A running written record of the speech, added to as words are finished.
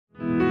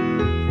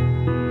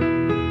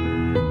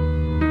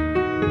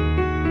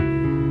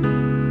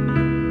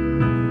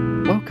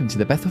to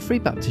the Bethel Free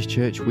Baptist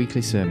Church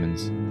weekly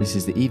sermons. This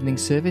is the evening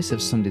service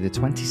of Sunday the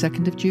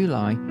 22nd of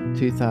July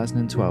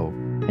 2012,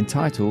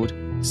 entitled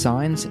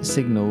Signs,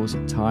 Signals,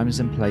 Times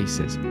and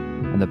Places,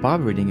 and the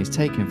Bible reading is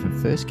taken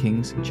from 1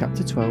 Kings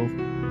chapter 12,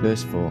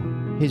 verse 4.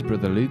 Here's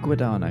Brother Lou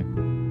Guadano.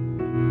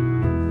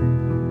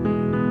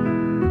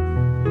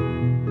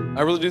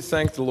 I really do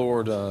thank the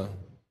Lord.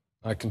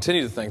 I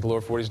continue to thank the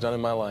Lord for what He's done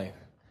in my life.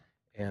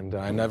 And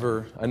I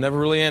never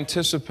really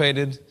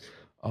anticipated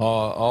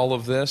all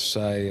of this.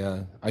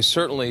 I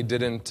certainly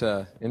didn't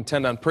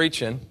intend on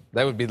preaching.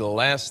 That would be the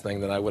last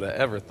thing that I would have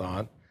ever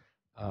thought.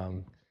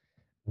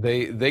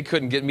 They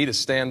couldn't get me to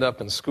stand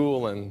up in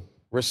school and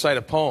recite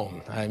a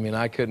poem. I mean,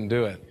 I couldn't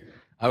do it.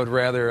 I would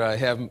rather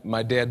have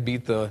my dad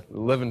beat the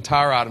living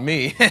tar out of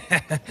me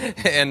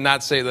and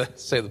not say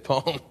the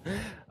poem.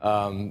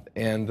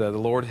 And the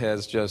Lord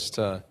has just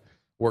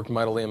worked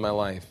mightily in my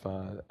life.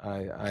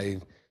 I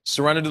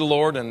surrendered to the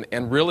Lord,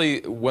 and really,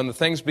 when the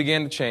things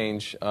began to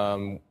change,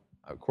 of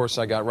course,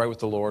 I got right with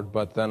the Lord,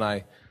 but then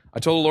I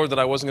told the Lord that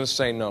I wasn't going to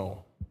say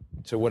no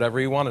to whatever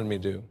He wanted me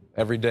to do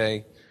every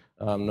day,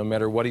 no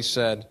matter what He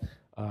said,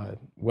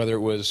 whether it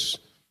was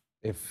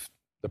if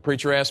the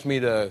preacher asked me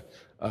to,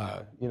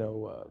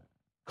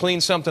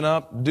 clean something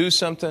up, do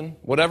something,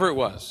 whatever it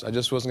was, I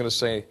just wasn't going to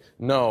say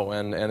no,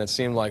 and it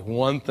seemed like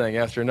one thing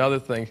after another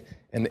thing,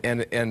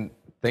 and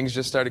things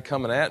just started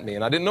coming at me,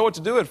 and I didn't know what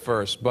to do at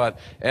first, but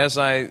as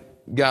I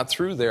got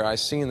through there, I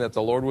seen that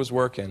the Lord was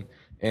working,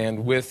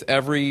 and with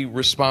every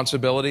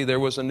responsibility, there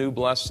was a new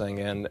blessing,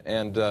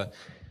 and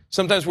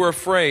sometimes we're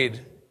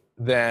afraid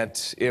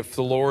that if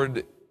the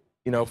Lord,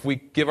 if we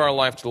give our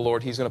life to the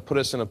Lord, He's going to put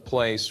us in a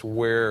place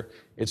where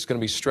it's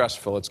going to be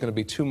stressful, it's going to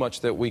be too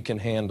much that we can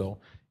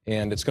handle,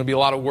 and it's going to be a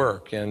lot of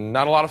work, and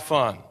not a lot of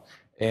fun.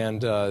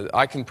 And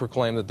I can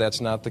proclaim that that's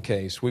not the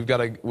case. We've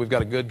got a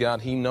good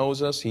God. He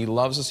knows us. He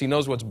loves us. He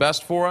knows what's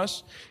best for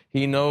us.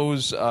 He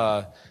knows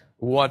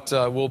what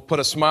will put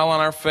a smile on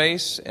our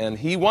face, and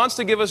He wants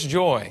to give us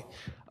joy.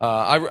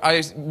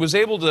 I was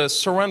able to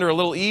surrender a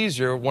little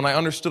easier when I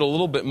understood a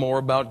little bit more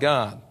about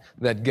God.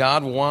 That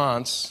God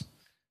wants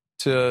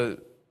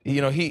to,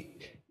 we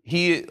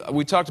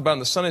talked about in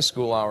the Sunday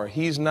school hour.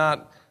 He's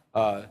not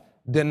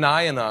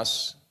denying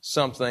us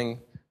something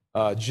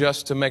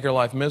just to make our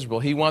life miserable.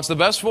 He wants the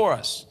best for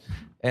us.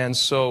 And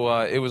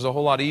so it was a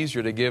whole lot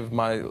easier to give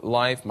my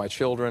life, my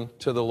children,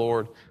 to the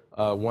Lord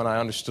when I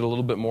understood a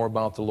little bit more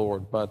about the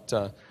Lord. But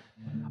I'm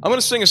going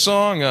to sing a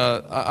song.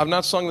 I've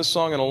not sung this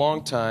song in a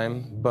long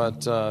time,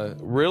 but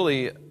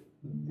really,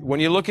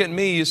 when you look at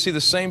me, you see the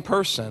same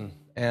person.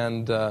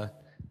 And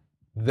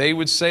they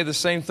would say the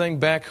same thing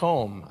back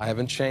home. I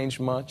haven't changed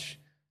much,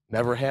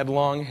 never had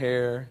long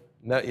hair.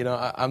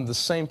 I'm the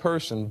same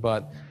person,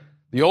 but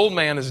the old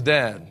man is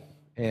dead.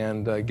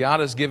 And God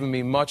has given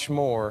me much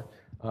more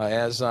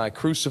as I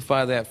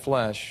crucify that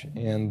flesh.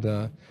 And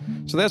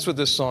so that's what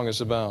this song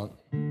is about.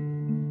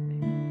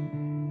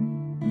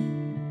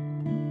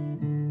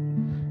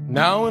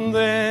 Now and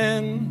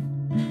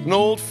then, an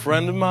old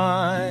friend of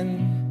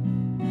mine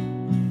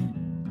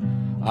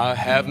I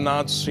have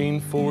not seen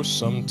for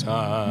some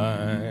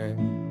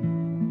time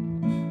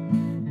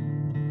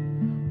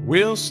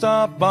will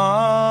stop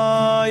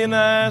by and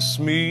ask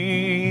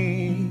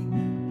me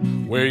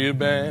where you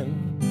been,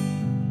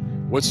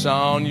 what's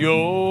on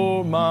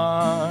your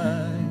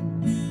mind,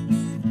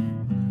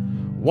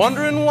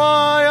 wondering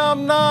why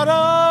I'm not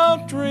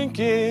out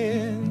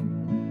drinking,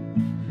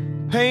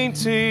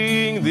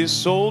 painting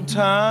this old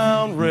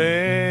town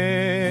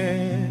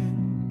red.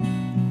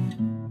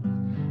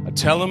 I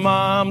tell him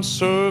I'm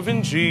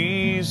serving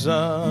Jesus,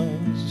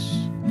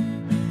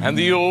 and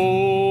the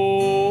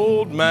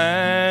old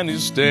man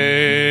is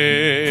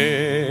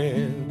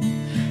dead.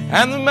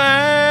 And the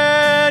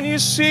man you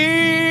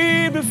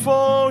see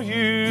before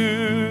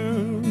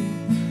you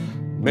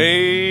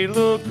may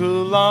look a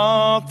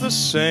lot the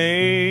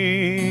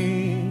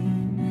same.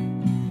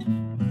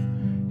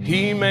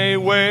 He may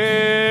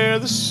wear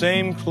the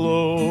same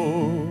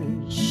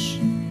clothes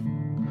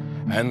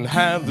and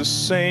have the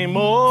same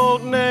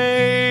old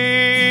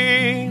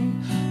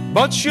name,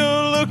 but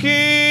you're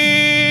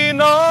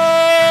looking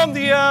on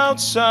the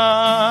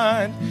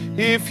outside.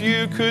 If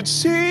you could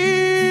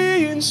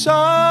see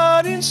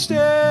inside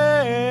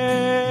instead,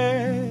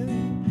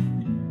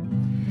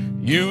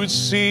 you would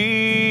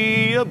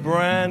see a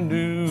brand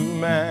new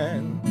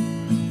man,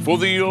 for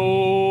the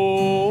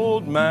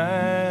old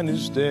man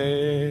is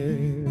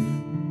dead.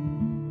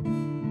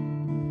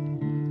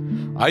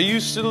 I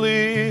used to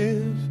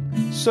live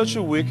such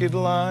a wicked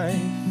life,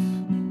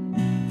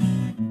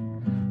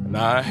 and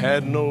I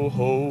had no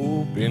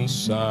hope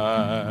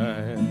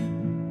inside.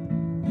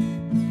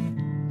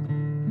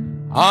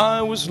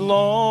 I was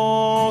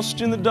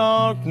lost in the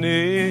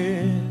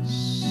darkness,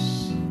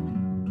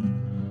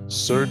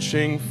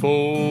 searching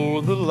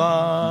for the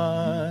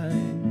light.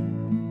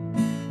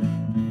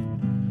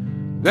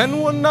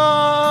 Then one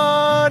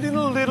night in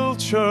a little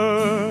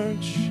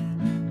church,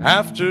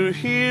 after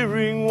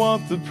hearing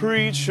what the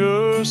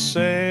preacher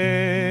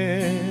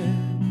said,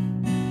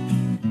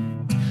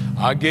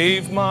 I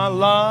gave my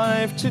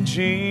life to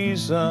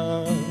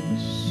Jesus,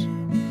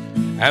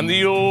 and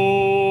the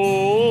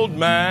old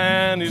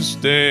man is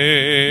dead.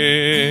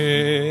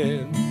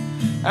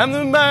 And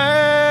the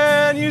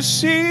man you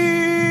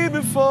see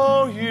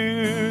before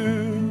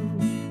you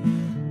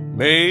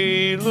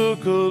may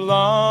look a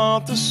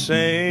lot the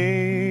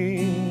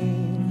same.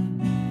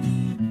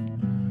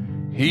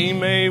 He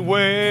may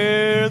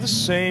wear the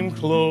same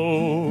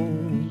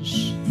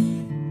clothes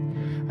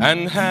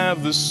and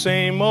have the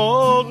same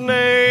old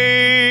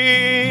name,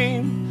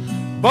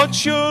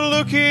 but you're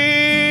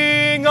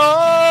looking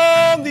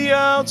on the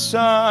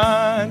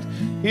outside.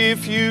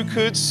 If you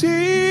could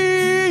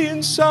see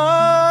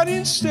inside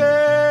instead,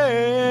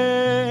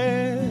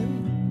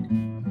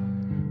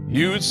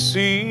 you would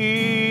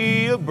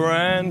see a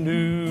brand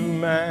new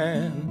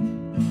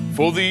man,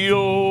 for the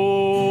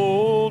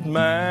old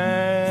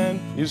man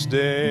is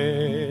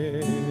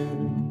dead.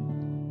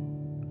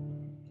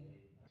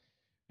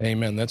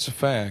 Amen. That's a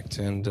fact.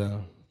 And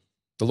the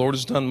Lord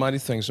has done mighty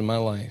things in my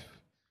life.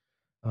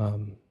 I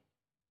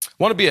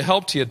want to be a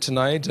help to you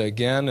tonight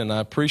again, and I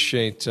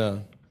appreciate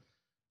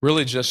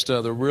really just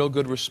the real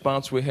good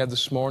response we had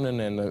this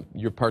morning and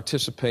your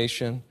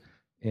participation,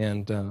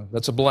 and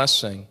that's a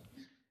blessing.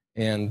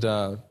 And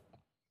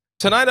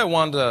tonight I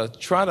wanted to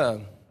try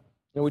to,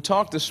 we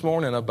talked this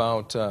morning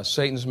about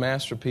Satan's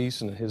masterpiece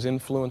and his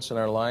influence in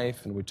our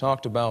life, and we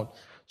talked about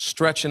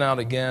stretching out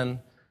again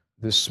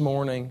this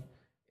morning.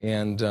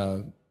 And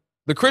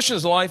the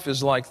Christian's life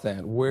is like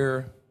that,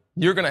 where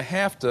you're going to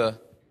have to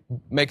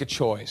make a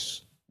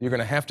choice. You're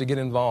going to have to get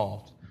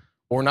involved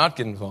or not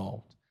get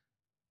involved.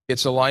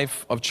 It's a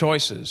life of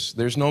choices.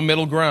 There's no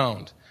middle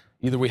ground.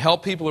 Either we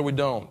help people or we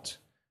don't.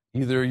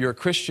 Either you're a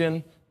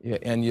Christian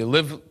and you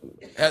live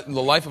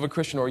the life of a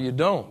Christian or you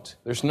don't.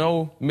 There's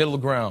no middle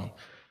ground.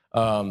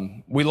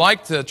 We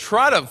like to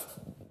try to,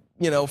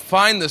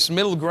 find this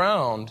middle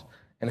ground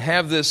and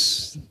have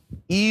this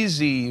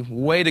easy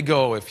way to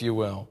go, if you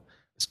will.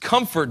 It's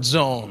comfort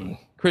zone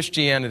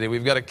Christianity.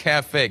 We've got a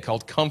cafe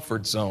called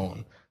Comfort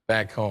Zone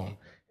back home.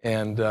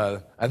 And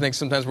I think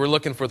sometimes we're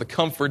looking for the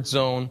comfort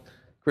zone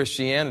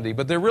Christianity,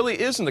 but there really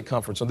isn't a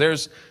comfort zone.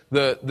 There's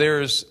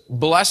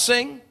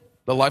blessing,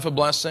 the life of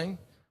blessing,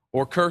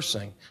 or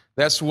cursing.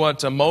 That's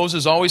what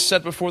Moses always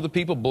set before the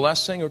people,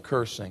 blessing or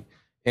cursing.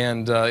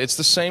 And it's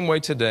the same way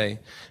today.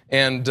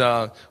 And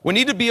we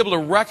need to be able to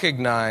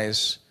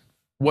recognize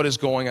what is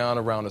going on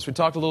around us. We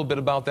talked a little bit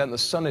about that in the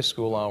Sunday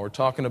school hour,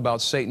 talking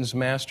about Satan's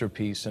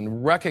masterpiece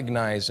and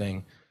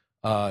recognizing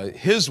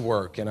his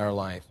work in our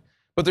life.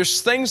 But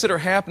there's things that are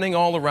happening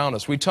all around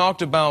us. We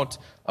talked about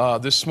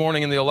this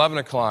morning in the 11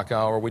 o'clock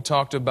hour, we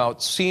talked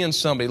about seeing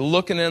somebody,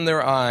 looking in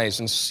their eyes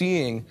and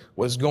seeing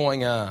what's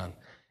going on.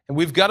 And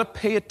we've got to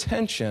pay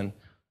attention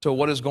to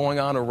what is going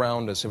on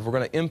around us. If we're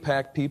going to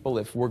impact people,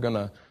 if we're going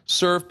to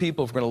serve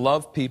people, if we're going to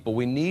love people,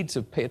 we need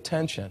to pay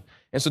attention.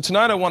 And so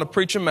tonight I want to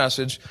preach a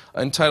message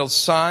entitled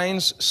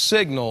Signs,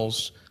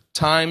 Signals,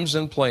 Times,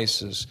 and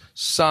Places.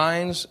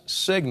 Signs,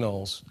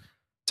 Signals,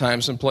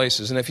 Times, and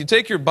Places. And if you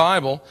take your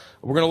Bible,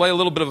 we're going to lay a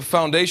little bit of a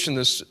foundation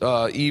this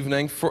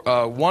evening. For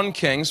 1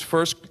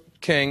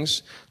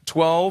 Kings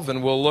 12,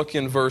 and we'll look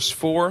in verse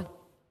 4. We're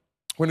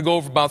going to go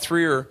over about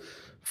 3 or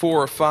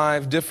 4 or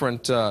 5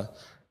 different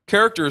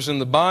characters in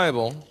the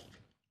Bible.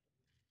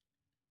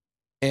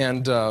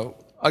 And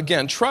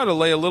again, try to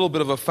lay a little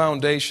bit of a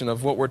foundation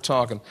of what we're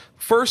talking.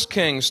 1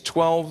 Kings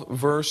 12,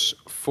 verse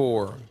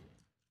 4.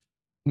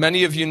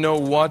 Many of you know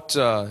what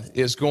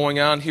is going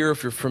on here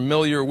if you're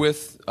familiar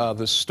with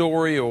the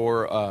story,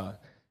 or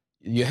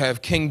you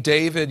have King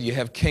David, you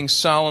have King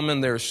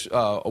Solomon. There's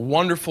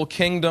wonderful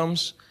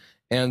kingdoms,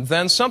 and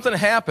then something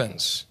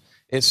happens,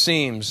 it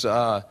seems.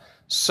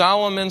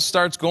 Solomon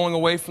starts going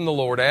away from the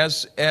Lord.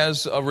 As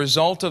a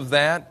result of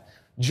that,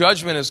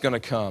 judgment is going to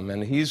come,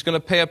 and he's going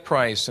to pay a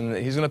price, and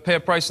he's going to pay a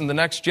price in the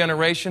next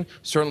generation.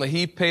 Certainly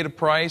he paid a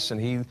price, and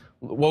he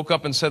woke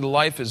up and said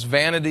life is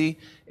vanity,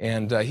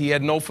 and he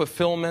had no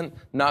fulfillment,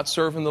 not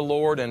serving the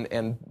Lord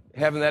and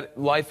having that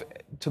life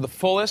to the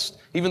fullest,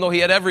 even though he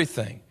had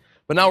everything.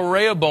 But now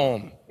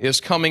Rehoboam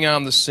is coming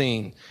on the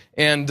scene.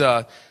 And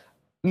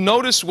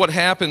notice what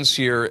happens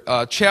here,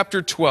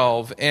 chapter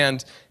 12,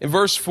 and in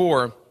verse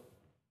 4,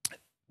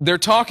 they're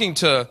talking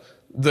to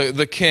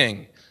the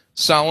king,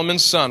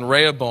 Solomon's son,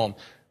 Rehoboam.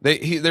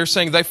 They're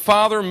saying, thy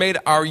father made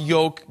our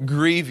yoke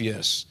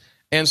grievous.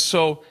 And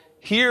so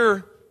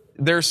here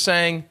they're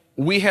saying,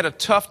 we had a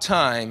tough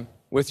time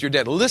with your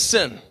dad.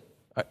 Listen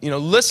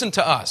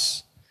to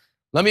us.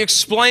 Let me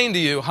explain to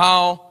you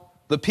how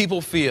the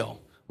people feel.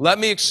 Let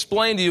me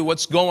explain to you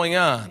what's going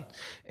on.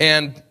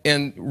 And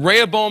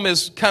Rehoboam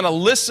is kind of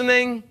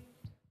listening,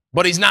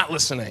 but he's not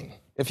listening,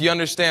 if you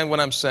understand what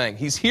I'm saying.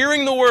 He's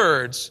hearing the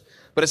words,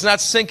 but it's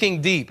not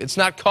sinking deep. It's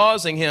not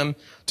causing him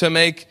to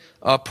make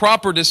a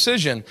proper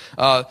decision.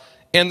 And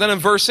then in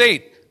verse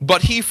 8,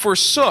 but he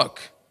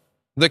forsook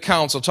the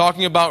counsel,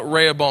 talking about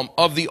Rehoboam,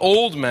 of the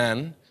old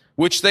men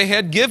which they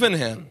had given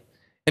him,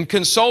 and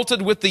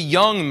consulted with the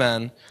young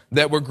men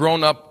that were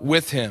grown up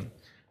with him.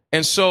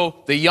 And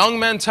so the young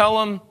men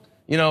tell him,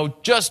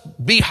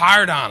 just be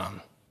hard on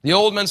them. The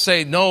old men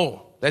say,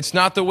 no, that's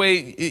not the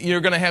way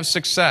you're going to have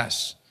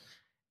success.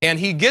 And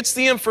he gets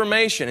the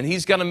information, and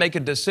he's going to make a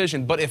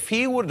decision. But if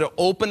he were to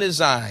open his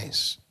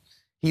eyes,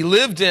 he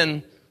lived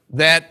in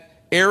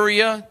that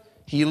area,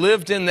 he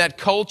lived in that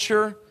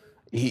culture,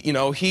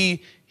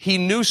 he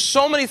knew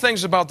so many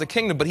things about the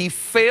kingdom, but he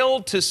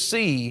failed to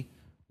see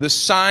the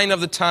sign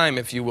of the time,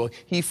 if you will.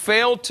 He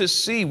failed to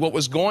see what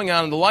was going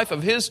on in the life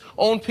of his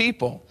own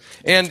people.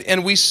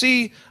 And we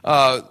see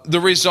the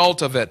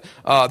result of it.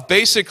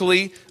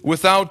 Basically,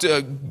 without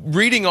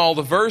reading all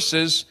the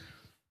verses,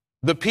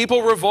 the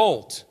people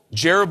revolt.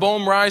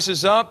 Jeroboam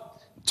rises up.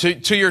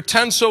 To your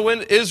tents, O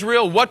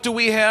Israel, what do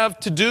we have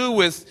to do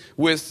with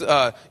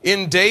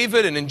in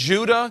David and in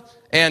Judah?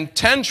 And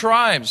 10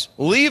 tribes,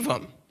 leave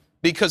them,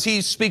 because he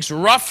speaks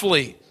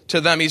roughly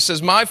to them. He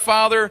says, my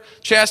father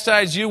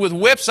chastised you with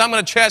whips, I'm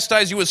going to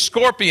chastise you with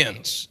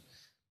scorpions.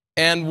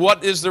 And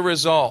what is the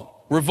result?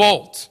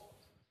 Revolt.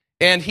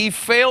 And he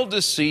failed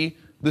to see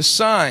the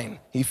sign.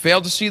 He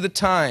failed to see the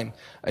time.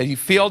 He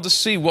failed to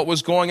see what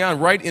was going on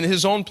right in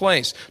his own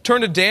place.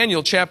 Turn to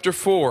Daniel chapter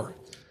 4.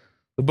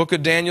 The book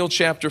of Daniel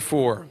chapter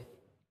 4.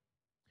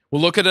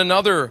 We'll look at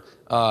another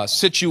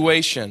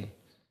situation,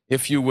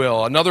 if you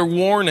will, another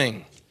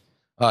warning.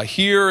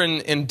 Here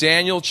in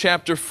Daniel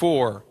chapter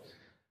 4,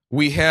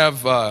 we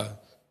have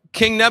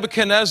King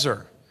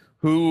Nebuchadnezzar,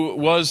 who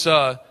was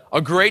a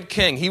great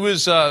king. He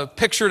was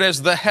pictured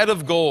as the head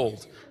of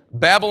gold.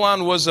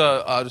 Babylon was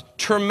a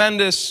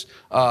tremendous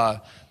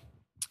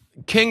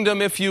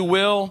kingdom, if you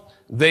will.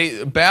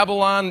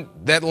 Babylon,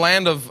 that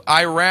land of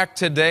Iraq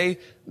today,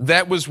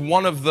 that was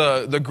one of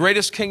the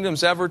greatest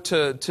kingdoms ever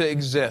to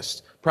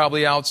exist,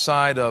 probably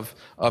outside of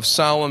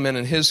Solomon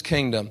and his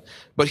kingdom.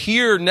 But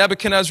here,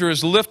 Nebuchadnezzar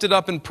is lifted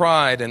up in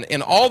pride,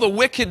 and all the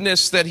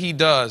wickedness that he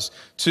does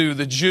to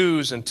the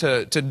Jews and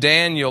to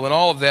Daniel and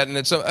all of that. And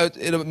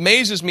it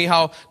amazes me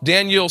how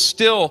Daniel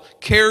still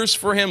cares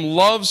for him,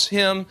 loves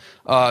him,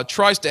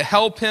 tries to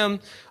help him.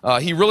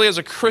 He really has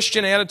a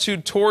Christian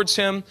attitude towards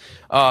him.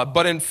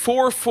 But in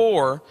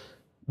 4:4,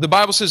 the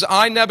Bible says,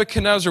 I,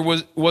 Nebuchadnezzar,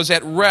 was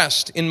at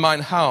rest in mine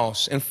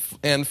house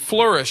and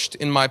flourished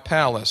in my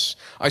palace.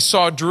 I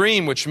saw a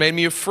dream which made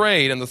me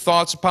afraid, and the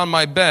thoughts upon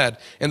my bed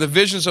and the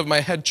visions of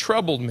my head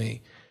troubled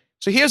me.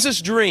 So he has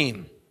this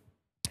dream.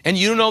 And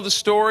you know the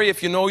story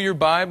if you know your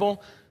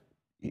Bible.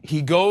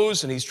 He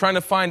goes and he's trying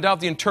to find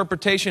out the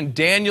interpretation.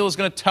 Daniel is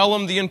going to tell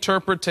him the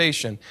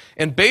interpretation.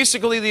 And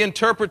basically the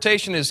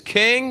interpretation is,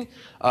 King,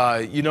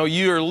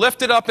 you're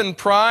lifted up in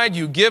pride.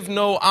 You give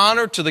no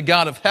honor to the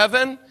God of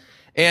heaven.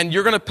 And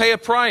you're going to pay a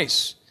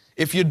price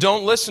if you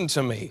don't listen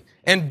to me.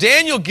 And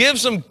Daniel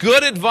gives him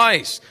good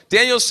advice.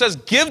 Daniel says,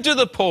 give to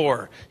the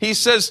poor. He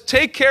says,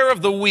 take care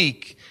of the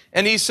weak.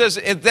 And he says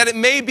that it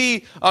may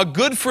be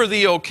good for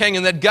thee, O king,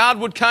 and that God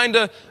would kind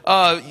of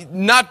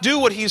not do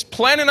what he's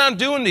planning on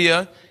doing to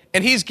you.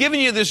 And he's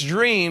giving you this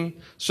dream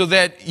so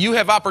that you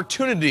have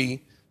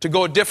opportunity to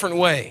go a different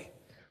way.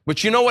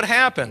 But you know what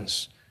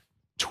happens?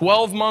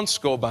 12 months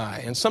go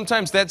by. And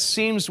sometimes that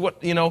seems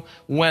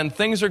when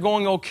things are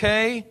going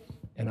okay,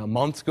 and a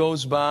month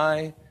goes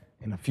by,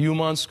 and a few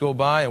months go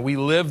by, and we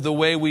live the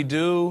way we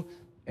do,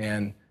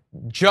 and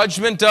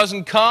judgment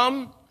doesn't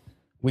come.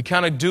 We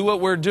kind of do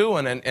what we're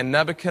doing, and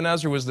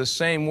Nebuchadnezzar was the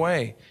same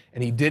way,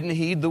 and he didn't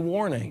heed the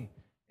warning.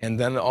 And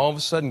then all of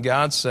a sudden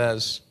God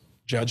says,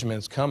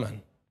 judgment's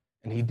coming.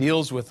 And he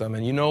deals with them,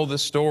 and you know the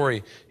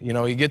story.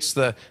 He gets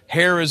the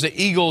hair as an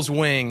eagle's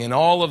wing and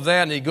all of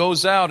that, and he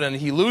goes out and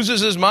he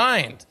loses his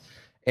mind.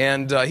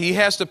 And he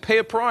has to pay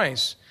a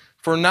price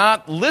for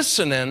not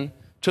listening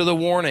to the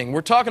warning.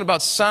 We're talking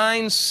about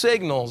signs,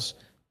 signals,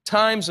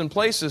 times, and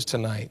places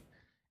tonight.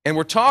 And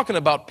we're talking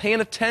about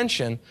paying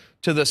attention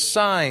to the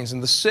signs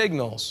and the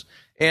signals.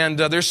 And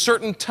there's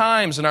certain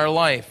times in our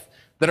life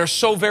that are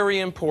so very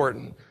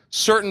important.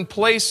 Certain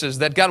places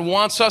that God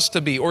wants us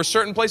to be, or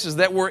certain places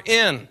that we're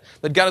in,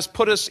 that God has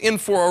put us in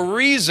for a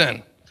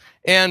reason.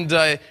 And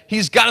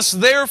he's got us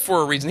there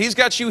for a reason. He's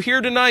got you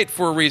here tonight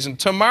for a reason.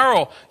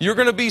 Tomorrow, you're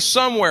going to be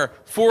somewhere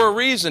for a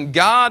reason.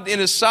 God, in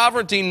his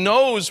sovereignty,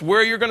 knows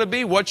where you're going to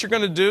be, what you're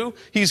going to do.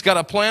 He's got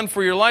a plan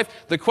for your life.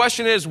 The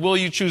question is, will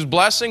you choose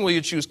blessing? Will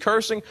you choose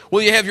cursing?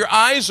 Will you have your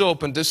eyes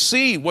open to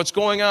see what's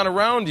going on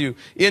around you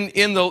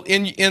in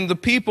the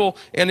people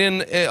and in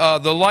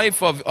the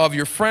life of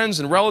your friends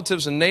and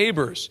relatives and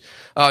neighbors?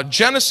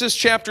 Genesis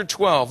chapter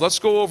 12. Let's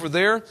go over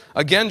there.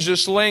 Again,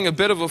 just laying a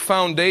bit of a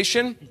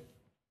foundation.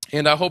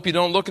 And I hope you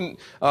don't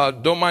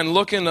mind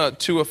looking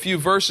to a few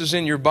verses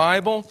in your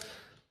Bible.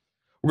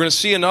 We're going to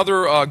see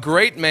another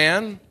great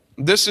man.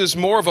 This is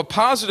more of a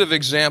positive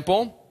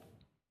example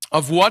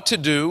of what to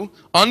do,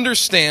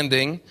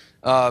 understanding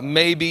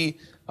maybe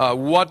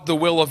what the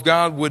will of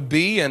God would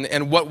be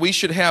and what we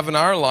should have in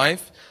our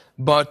life.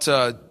 But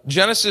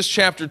Genesis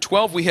chapter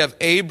 12, we have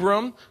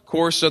Abram, of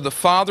course, the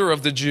father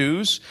of the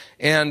Jews,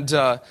 and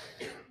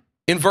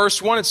in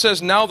verse 1, it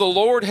says, Now the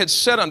Lord had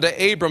said unto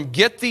Abram,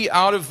 Get thee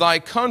out of thy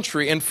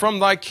country, and from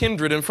thy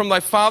kindred, and from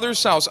thy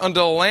father's house, unto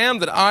a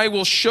land that I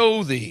will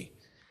show thee.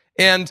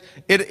 And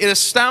it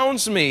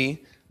astounds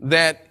me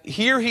that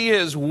here he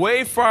is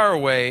way far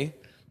away.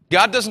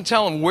 God doesn't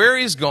tell him where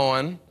he's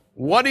going,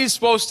 what he's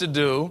supposed to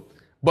do,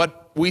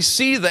 but we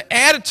see the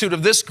attitude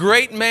of this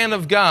great man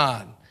of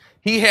God.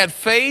 He had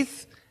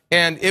faith,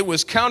 and it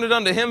was counted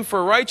unto him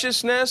for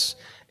righteousness.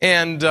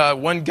 And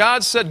when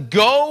God said,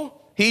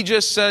 go, he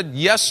just said,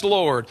 yes,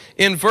 Lord.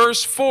 In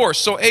verse 4,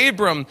 so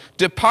Abram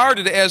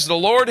departed as the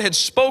Lord had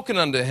spoken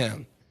unto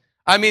him.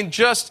 I mean,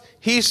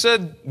 he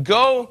said,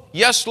 go,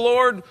 yes,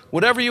 Lord,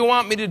 whatever you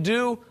want me to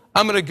do,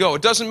 I'm going to go.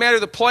 It doesn't matter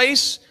the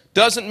place,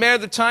 doesn't matter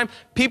the time.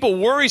 People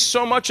worry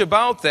so much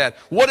about that.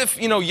 What if,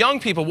 young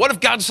people, what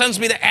if God sends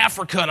me to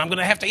Africa and I'm going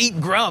to have to eat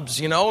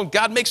grubs, and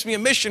God makes me a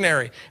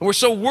missionary? And we're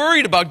so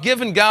worried about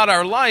giving God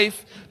our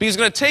life because He's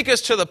going to take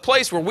us to the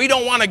place where we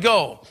don't want to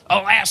go,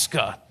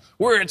 Alaska,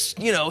 where it's,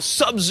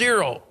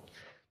 sub-zero.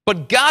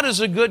 But God is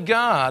a good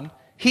God.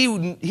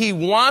 He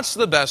wants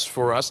the best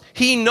for us.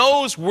 He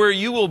knows where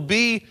you will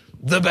be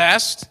the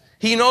best.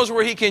 He knows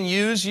where He can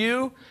use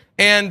you.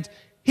 And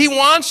He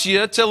wants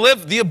you to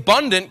live the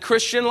abundant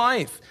Christian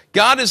life.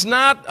 God is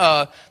not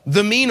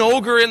the mean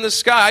ogre in the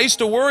sky. I used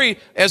to worry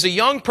as a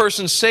young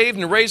person saved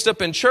and raised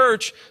up in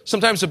church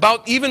sometimes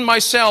about even my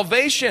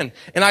salvation.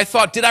 And I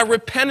thought, did I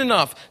repent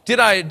enough? Did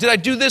I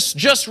do this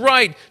just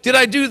right? Did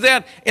I do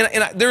that?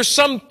 And there's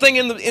something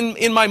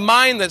in my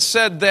mind that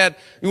said that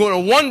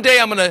one day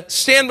I'm going to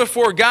stand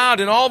before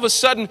God and all of a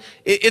sudden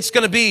it's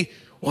going to be,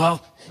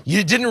 well,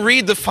 you didn't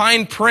read the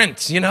fine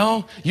print,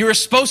 You were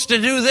supposed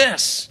to do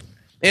this.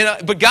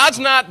 But God's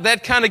not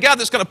that kind of God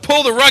that's going to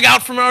pull the rug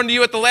out from under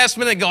you at the last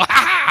minute and go,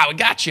 ha, I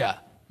gotcha.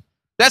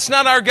 That's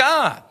not our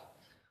God.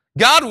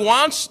 God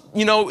wants,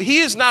 He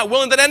is not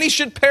willing that any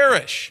should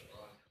perish.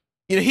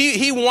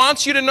 He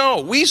wants you to know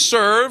we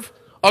serve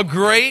a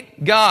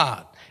great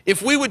God.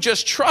 If we would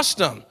just trust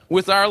Him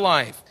with our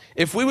life,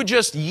 if we would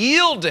just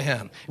yield to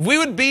Him, if we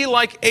would be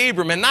like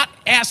Abram and not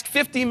ask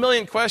 50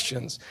 million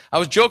questions. I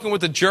was joking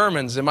with the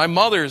Germans, and my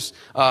mother's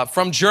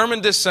from German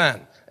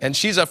descent. And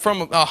she's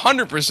from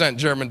 100%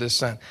 German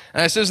descent.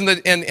 And I says,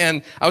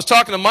 and I was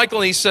talking to Michael,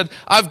 and he said,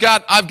 I've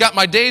got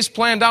my days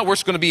planned out. We're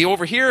going to be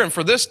over here, and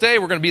for this day,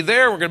 we're going to be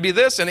there. We're going to be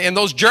this. And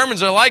those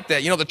Germans are like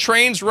that. The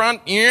trains run,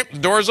 the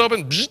doors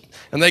open,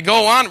 and they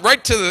go on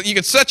right to you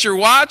can set your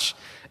watch,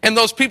 and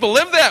those people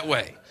live that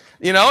way.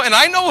 And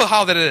I know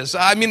how that is.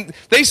 I mean,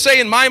 they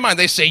say in my mind,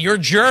 you're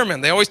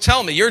German. They always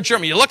tell me, you're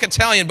German. You look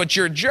Italian, but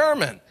you're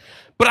German.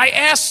 But I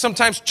ask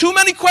sometimes too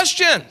many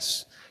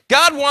questions.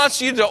 God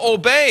wants you to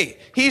obey.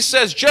 He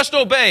says, just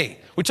obey.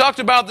 We talked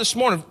about this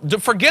morning.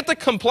 Forget the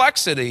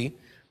complexity.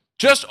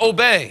 Just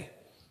obey.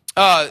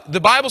 The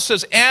Bible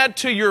says, add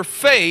to your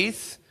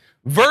faith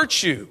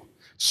virtue.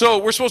 So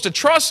we're supposed to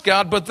trust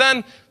God, but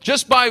then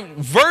just by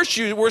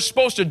virtue, we're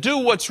supposed to do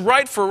what's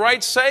right for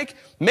right's sake.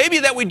 Maybe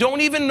that we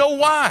don't even know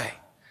why.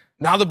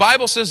 Now the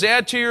Bible says,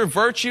 add to your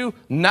virtue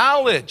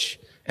knowledge.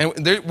 And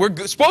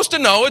we're supposed to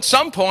know at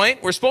some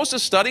point. We're supposed to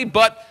study,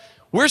 but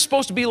we're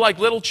supposed to be like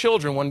little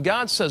children. When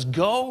God says,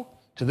 go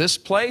to this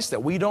place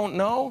that we don't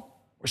know,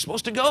 we're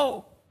supposed to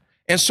go.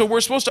 And so we're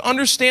supposed to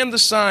understand the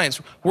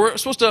signs. We're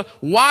supposed to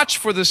watch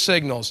for the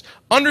signals,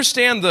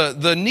 understand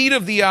the need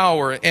of the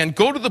hour, and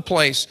go to the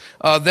place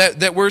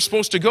that we're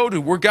supposed to go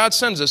to, where God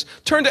sends us.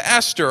 Turn to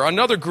Esther,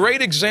 another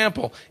great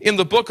example in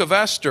the book of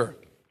Esther.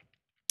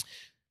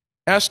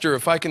 Esther,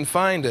 if I can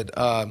find it,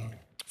 1st,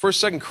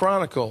 2nd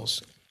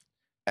Chronicles.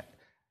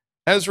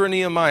 Ezra,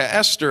 Nehemiah,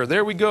 Esther,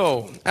 there we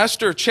go.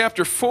 Esther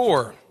chapter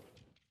 4.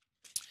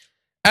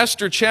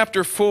 Esther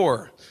chapter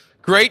 4.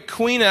 Great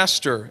Queen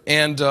Esther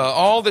and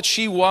all that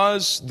she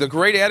was, the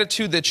great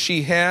attitude that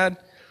she had.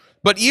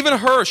 But even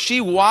her,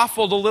 she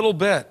waffled a little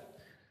bit.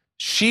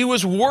 She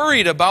was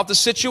worried about the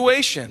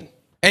situation.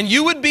 And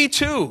you would be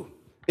too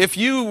if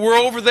you were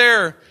over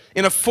there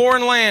in a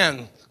foreign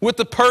land with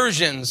the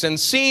Persians and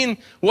seeing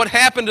what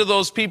happened to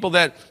those people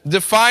that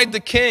defied the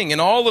king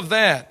and all of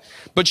that.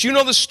 But you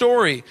know the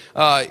story.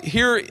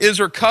 Here is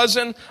her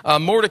cousin,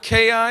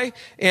 Mordecai,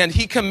 and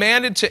he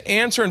commanded to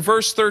answer in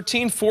verse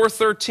 13,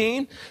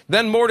 4:13.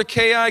 Then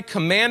Mordecai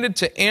commanded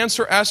to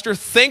answer Esther,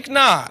 think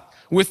not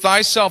with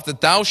thyself that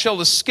thou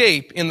shalt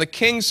escape in the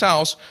king's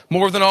house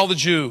more than all the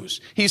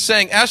Jews. He's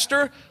saying,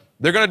 Esther,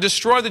 they're going to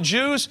destroy the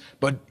Jews,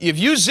 but if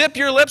you zip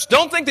your lips,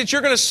 don't think that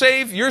you're going to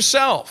save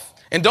yourself.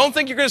 And don't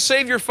think you're going to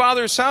save your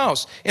father's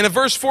house. And in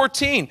verse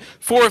 14,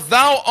 for if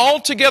thou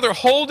altogether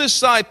holdest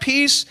thy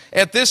peace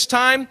at this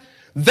time,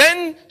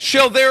 then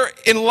shall their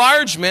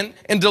enlargement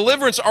and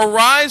deliverance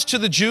arise to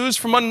the Jews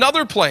from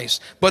another place.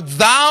 But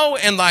thou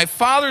and thy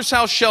father's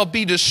house shall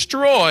be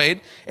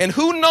destroyed, and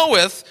who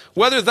knoweth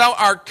whether thou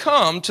art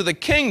come to the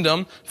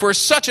kingdom for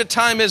such a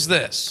time as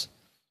this?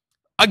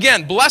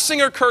 Again, blessing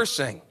or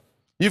cursing.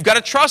 You've got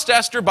to trust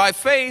Esther by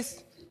faith.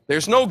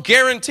 There's no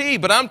guarantee,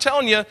 but I'm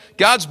telling you,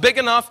 God's big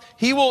enough.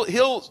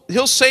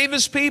 He'll save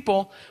His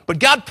people. But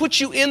God put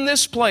you in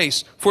this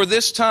place for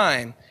this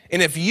time.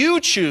 And if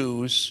you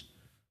choose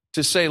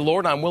to say,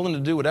 Lord, I'm willing to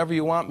do whatever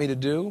you want me to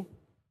do,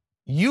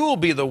 you will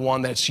be the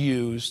one that's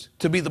used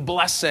to be the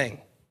blessing.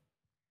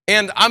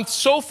 And I'm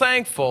so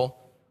thankful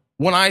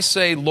when I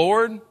say,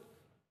 Lord,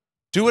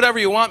 do whatever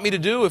you want me to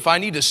do. If I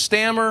need to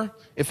stammer,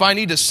 if I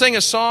need to sing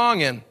a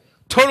song and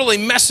totally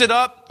mess it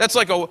up, that's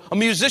like a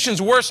musician's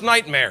worst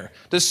nightmare,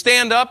 to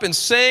stand up and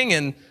sing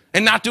and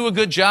not do a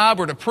good job,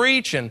 or to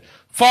preach and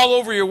fall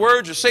over your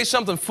words or say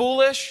something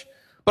foolish.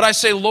 But I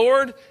say,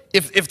 Lord,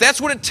 if that's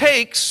what it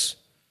takes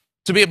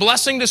to be a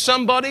blessing to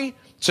somebody,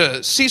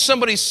 to see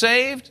somebody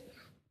saved,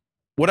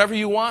 whatever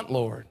you want,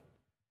 Lord.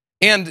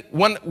 And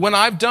when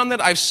I've done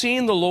that, I've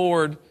seen the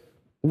Lord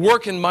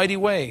work in mighty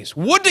ways.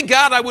 Would to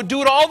God I would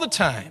do it all the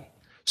time.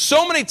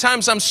 So many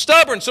times I'm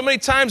stubborn. So many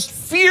times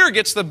fear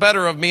gets the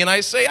better of me, and I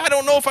say, I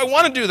don't know if I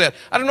want to do that.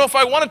 I don't know if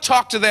I want to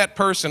talk to that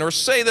person or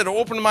say that or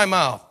open my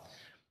mouth.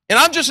 And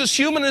I'm just as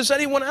human as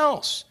anyone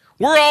else.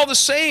 We're all the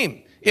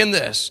same in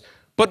this.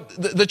 But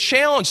the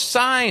challenge,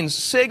 signs,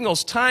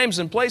 signals, times,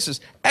 and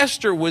places,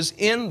 Esther was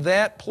in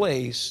that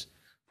place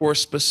for a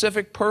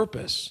specific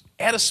purpose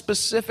at a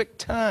specific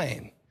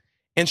time.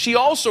 And she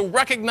also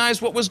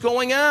recognized what was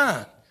going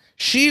on.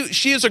 She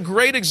is a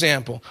great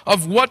example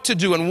of what to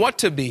do and what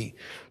to be.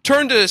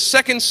 Turn to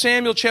 2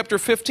 Samuel chapter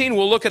 15.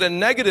 We'll look at a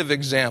negative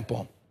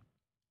example.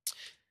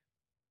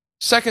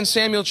 2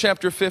 Samuel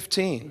chapter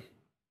 15.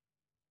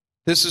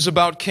 This is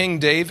about King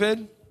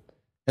David.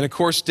 And of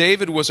course,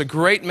 David was a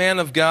great man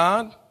of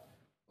God,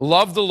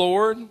 loved the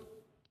Lord.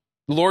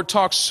 The Lord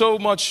talks so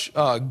much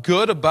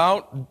good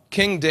about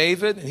King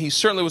David. He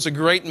certainly was a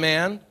great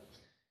man.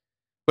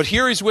 But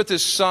here he's with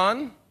his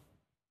son,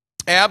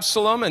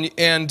 Absalom,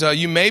 and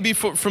you may be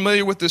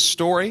familiar with this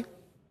story.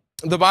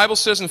 The Bible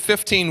says in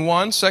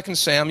 15:1, 2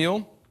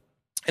 Samuel,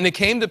 and it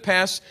came to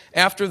pass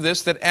after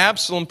this that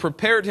Absalom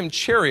prepared him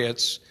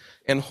chariots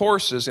and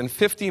horses and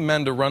 50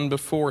 men to run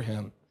before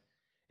him.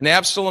 And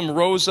Absalom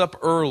rose up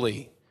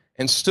early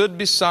and stood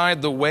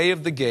beside the way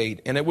of the gate.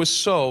 And it was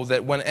so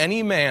that when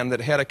any man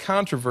that had a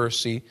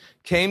controversy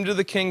came to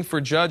the king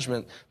for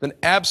judgment, then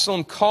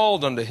Absalom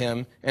called unto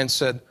him and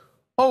said,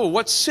 Oh,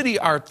 what city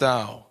art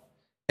thou?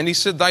 And he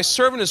said, Thy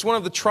servant is one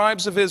of the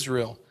tribes of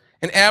Israel.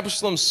 And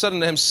Absalom said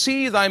unto him,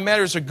 See, thy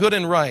matters are good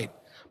and right,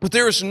 but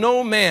there is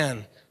no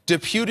man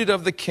deputed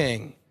of the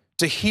king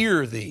to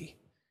hear thee.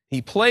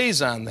 He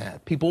plays on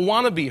that. People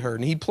want to be heard,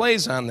 and he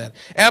plays on that.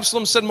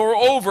 Absalom said,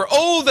 Moreover,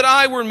 oh, that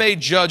I were made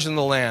judge in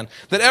the land,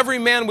 that every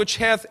man which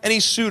hath any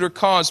suit or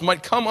cause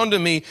might come unto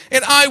me,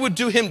 and I would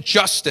do him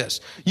justice.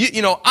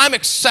 You know, I'm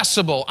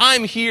accessible.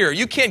 I'm here.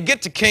 You can't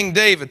get to King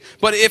David.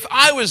 But if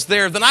I was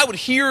there, then I would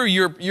hear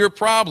your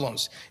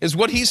problems, is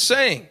what he's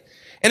saying.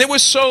 And it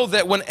was so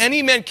that when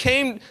any man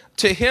came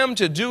to him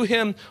to do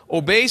him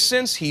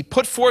obeisance, he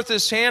put forth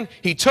his hand,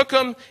 he took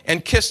him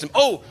and kissed him.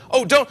 Oh,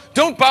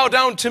 don't bow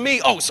down to me.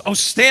 Oh,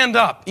 stand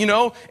up, you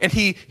know. And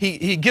he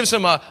gives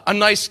him a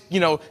nice,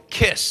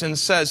 kiss and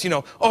says,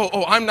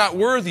 I'm not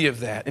worthy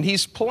of that. And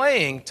he's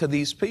playing to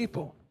these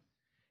people.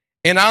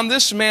 And on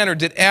this manner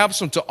did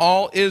Absalom to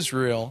all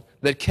Israel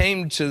that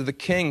came to the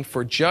king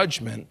for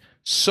judgment.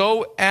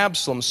 So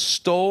Absalom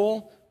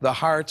stole the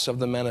hearts of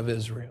the men of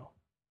Israel.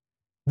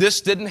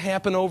 This didn't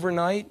happen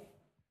overnight.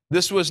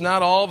 This was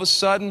not all of a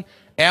sudden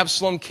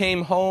Absalom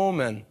came home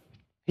and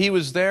he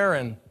was there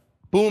and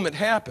boom, it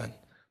happened.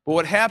 But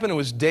what happened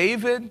was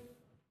David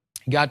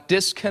got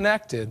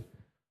disconnected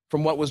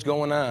from what was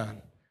going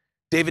on.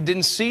 David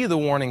didn't see the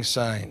warning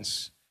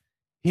signs.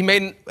 He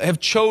may have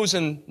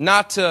chosen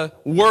not to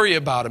worry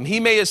about him.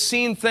 He may have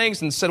seen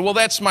things and said, well,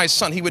 that's my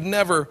son. He would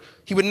never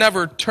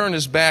turn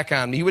his back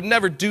on me. He would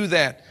never do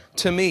that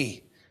to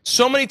me.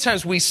 So many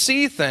times we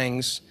see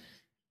things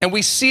and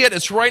we see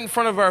it's right in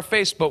front of our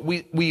face, but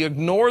we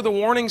ignore the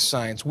warning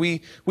signs.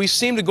 We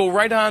seem to go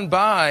right on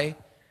by,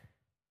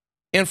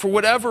 and for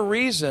whatever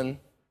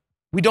reason,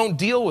 we don't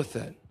deal with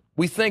it.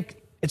 We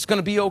think it's going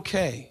to be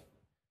okay,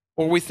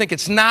 or we think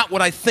it's not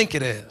what I think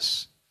it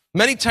is.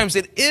 Many times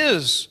it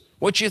is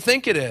what you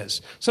think it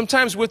is.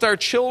 Sometimes with our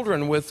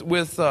children,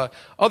 with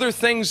other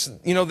things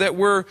that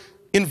we're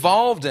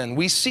involved in,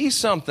 we see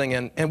something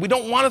and we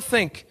don't want to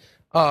think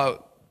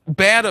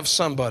bad of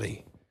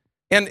somebody.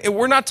 And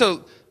we're not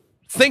to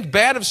think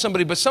bad of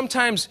somebody, but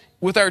sometimes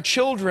with our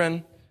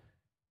children,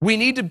 we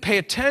need to pay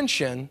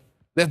attention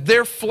that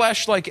they're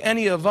flesh like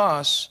any of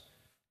us,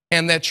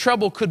 and that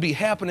trouble could be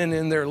happening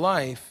in their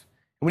life.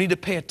 We need to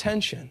pay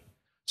attention.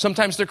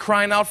 Sometimes they're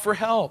crying out for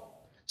help.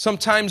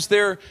 Sometimes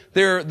they're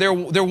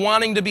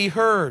wanting to be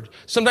heard.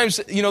 Sometimes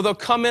they'll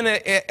come in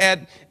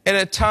at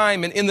a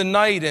time and in the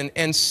night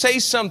and say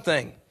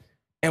something,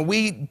 and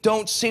we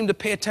don't seem to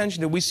pay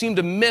attention to it. We seem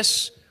to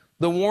miss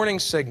the warning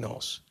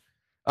signals.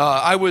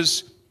 I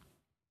was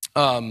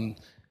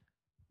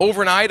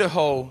over in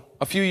Idaho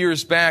a few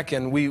years back,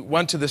 and we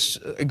went to this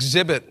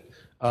exhibit.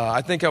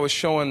 I think I was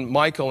showing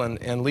Michael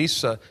and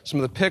Lisa some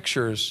of the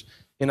pictures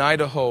in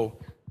Idaho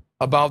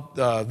about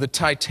the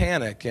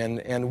Titanic,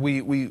 and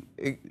we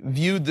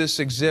viewed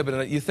this exhibit,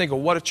 and you think,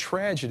 what a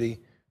tragedy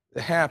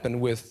that happened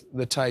with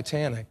the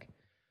Titanic.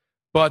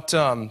 But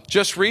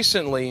just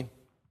recently,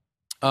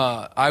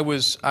 I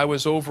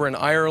was over in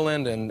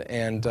Ireland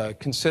and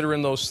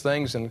considering those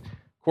things, and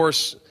of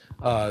course,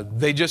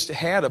 they just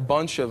had a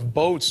bunch of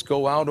boats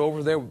go out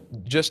over there,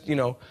 just,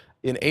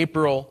 in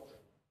April,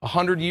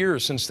 100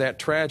 years since that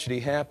tragedy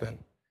happened.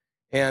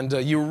 And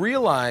you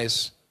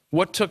realize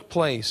what took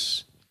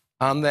place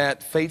on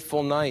that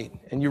fateful night.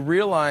 And you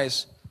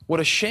realize what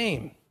a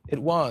shame it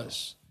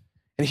was.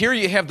 And here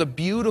you have the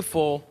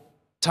beautiful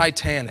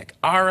Titanic,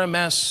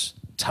 RMS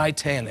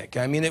Titanic.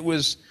 I mean, it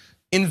was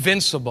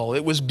invincible.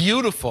 It was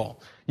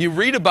beautiful. You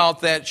read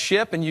about that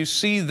ship and you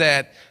see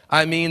that,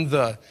 I mean,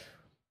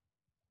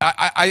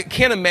 I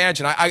can't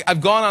imagine.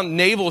 I've gone on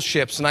naval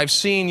ships and I've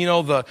seen,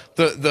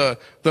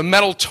 the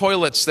metal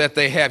toilets that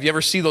they have. You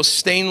ever see those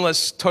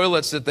stainless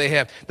toilets that they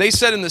have? They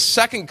said in the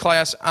second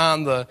class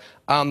on the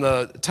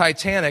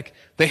Titanic,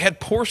 they had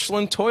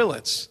porcelain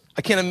toilets.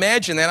 I can't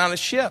imagine that on a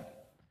ship.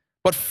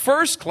 But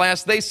first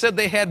class, they said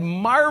they had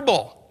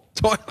marble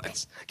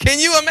toilets. Can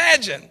you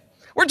imagine?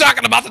 We're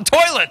talking about the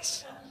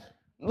toilets,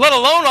 let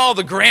alone all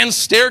the grand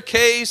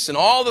staircase and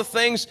all the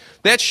things.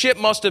 That ship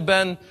must have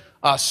been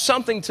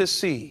something to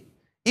see.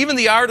 Even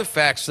the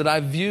artifacts that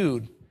I've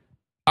viewed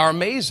are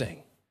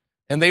amazing.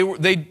 And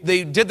they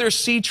did their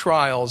sea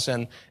trials,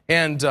 and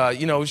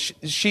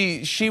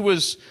she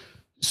was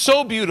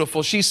so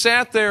beautiful. She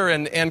sat there,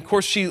 and of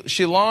course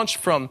she launched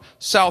from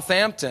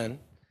Southampton,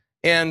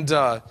 and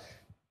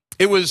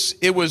it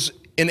was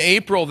in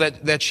April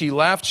that she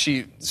left.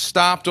 She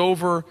stopped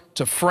over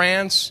to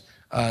France,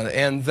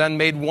 and then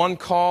made one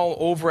call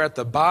over at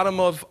the bottom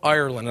of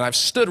Ireland. And I've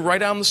stood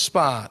right on the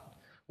spot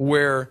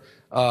where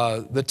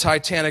the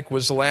Titanic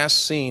was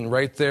last seen,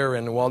 right there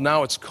in, well,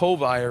 now it's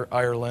Cobh,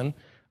 Ireland,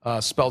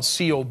 spelled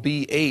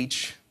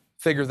C-O-B-H.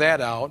 Figure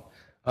that out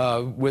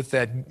with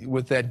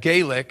that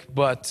Gaelic.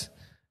 But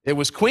it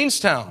was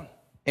Queenstown,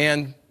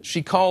 and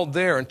she called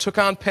there and took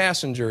on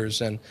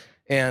passengers, and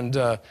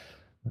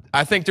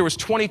I think there was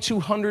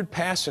 2,200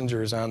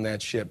 passengers on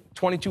that ship,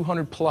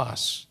 2,200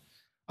 plus.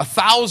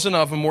 1,000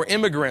 of them were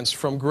immigrants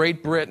from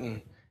Great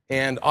Britain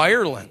and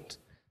Ireland.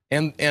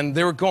 And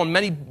they were going,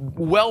 many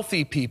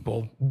wealthy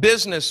people,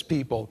 business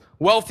people.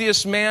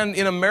 Wealthiest man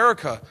in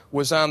America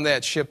was on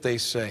that ship, they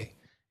say.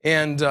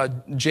 And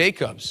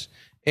Jacobs.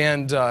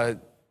 And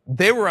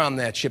they were on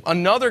that ship.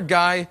 Another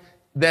guy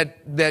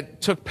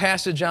that took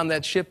passage on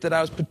that ship that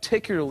I was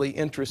particularly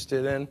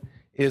interested in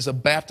is a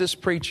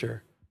Baptist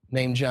preacher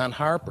named John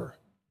Harper.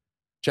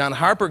 John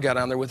Harper got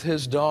on there with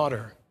his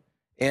daughter.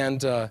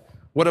 And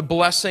what a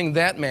blessing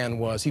that man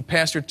was. He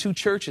pastored 2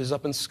 churches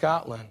up in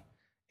Scotland.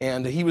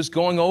 And he was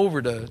going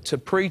over to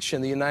preach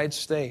in the United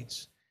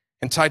States.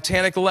 And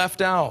Titanic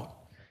left out.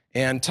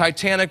 And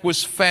Titanic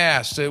was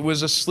fast. It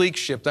was a sleek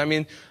ship. I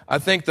mean, I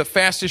think the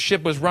fastest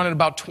ship was running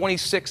about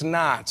 26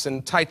 knots.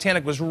 And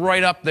Titanic was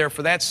right up there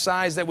for that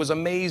size. That was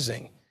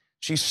amazing.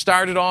 She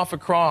started off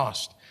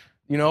across,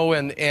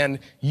 and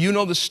you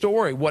know the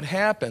story. What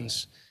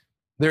happens?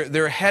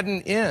 They're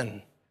heading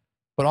in.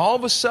 But all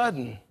of a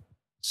sudden,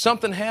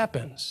 something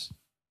happens.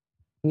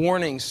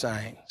 Warning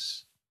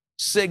signs,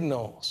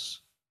 signals.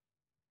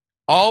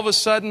 All of a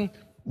sudden,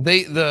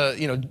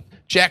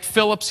 Jack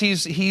Phillips,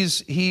 he's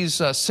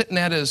sitting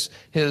at his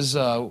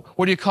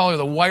what do you call it,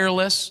 the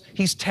wireless.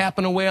 He's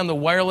tapping away on the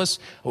wireless.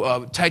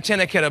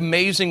 Titanic had an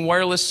amazing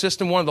wireless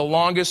system, one of the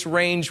longest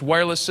range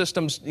wireless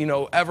systems,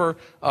 ever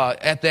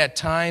at that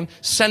time,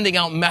 sending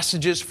out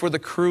messages for the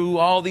crew,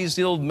 all these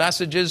little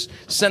messages,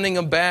 sending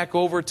them back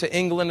over to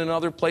England and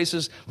other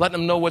places, letting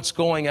them know what's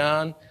going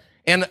on.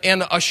 And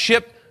a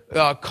ship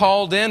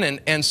called in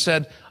and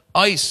said,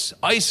 ice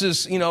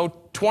is,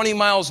 20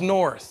 miles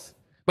north.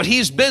 But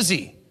he's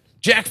busy.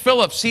 Jack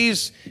Phillips,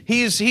 he's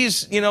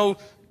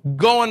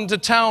going to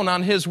town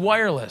on his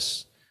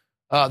wireless.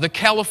 The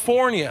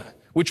California,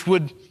 which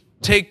would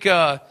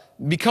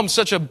become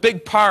such a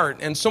big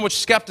part and so much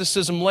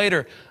skepticism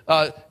later.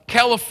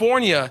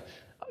 California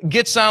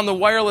gets on the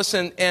wireless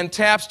and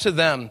taps to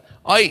them.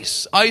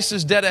 Ice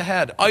is dead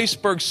ahead.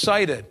 Iceberg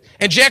sighted.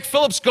 And Jack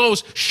Phillips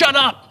goes, shut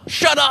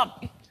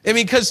up. I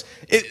mean, because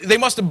they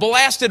must have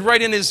blasted right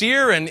in his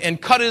ear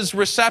and cut his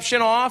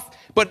reception off.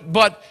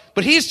 But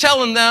he's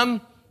telling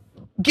them,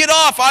 get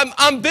off.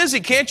 I'm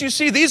busy. Can't you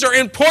see? These are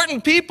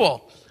important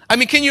people. I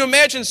mean, can you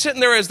imagine sitting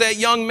there as that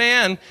young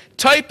man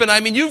typing?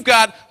 I mean, you've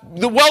got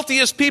the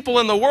wealthiest people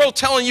in the world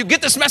telling you,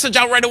 get this message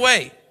out right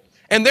away.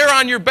 And they're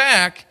on your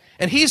back,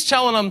 and he's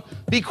telling them,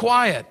 be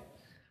quiet.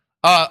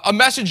 A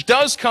message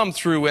does come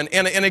through, and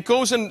it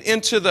goes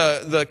into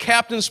the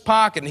captain's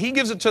pocket, and he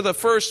gives it to the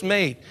first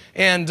mate,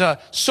 and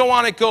so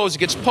on it goes. It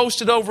gets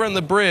posted over in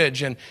the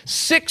bridge, and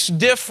 6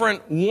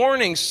 different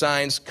warning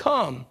signs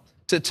come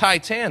to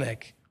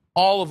Titanic,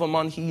 all of them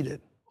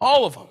unheeded.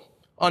 All of them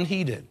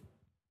unheeded.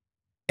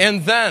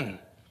 And then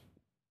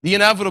the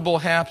inevitable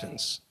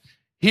happens.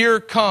 Here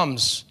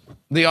comes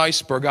the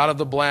iceberg out of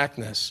the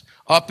blackness.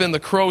 Up in the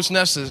crow's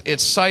nest,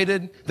 it's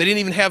sighted. They didn't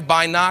even have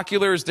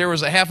binoculars. There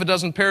was a half a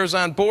dozen pairs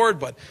on board,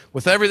 but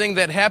with everything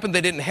that happened,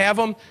 they didn't have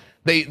them.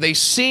 They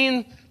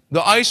seen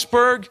the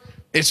iceberg.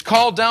 It's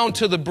called down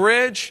to the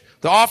bridge.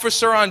 The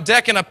officer on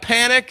deck in a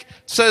panic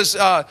says,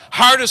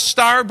 hard as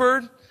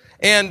starboard,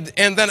 and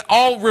then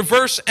all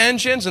reverse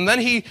engines, and then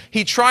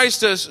he tries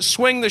to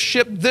swing the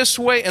ship this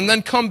way and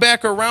then come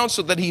back around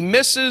so that he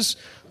misses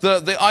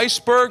the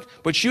iceberg,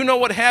 but you know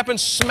what happened?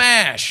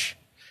 Smash.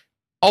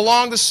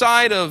 Along the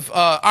side of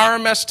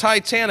RMS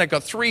Titanic, a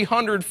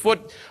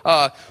 300-foot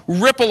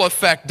ripple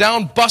effect,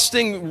 down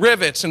busting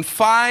rivets, and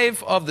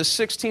 5 of the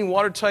 16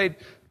 watertight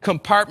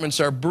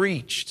compartments are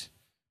breached,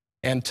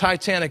 and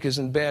Titanic is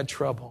in bad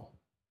trouble.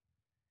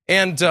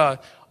 And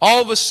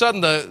all of a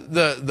sudden,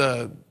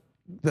 the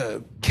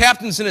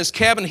captain's in his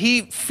cabin.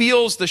 He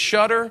feels the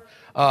shudder.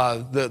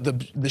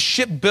 The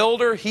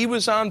shipbuilder, he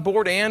was on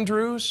board,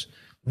 Andrews.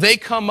 They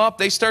come up.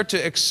 They start to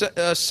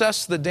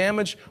assess the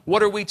damage.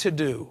 What are we to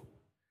do?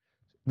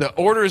 The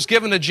order is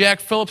given to Jack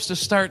Phillips to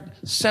start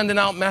sending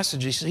out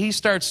messages. He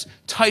starts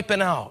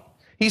typing out.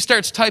 He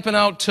starts typing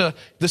out to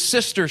the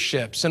sister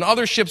ships, and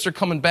other ships are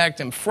coming back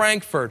to him.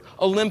 Frankfurt,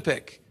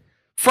 Olympic.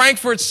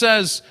 Frankfurt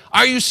says,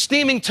 "Are you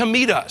steaming to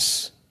meet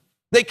us?"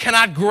 They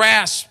cannot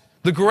grasp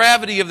the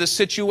gravity of the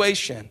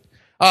situation.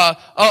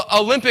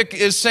 Olympic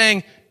is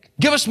saying,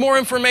 "Give us more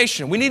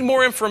information. We need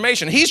more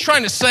information." He's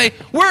trying to say,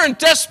 "We're in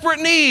desperate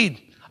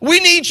need. We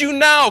need you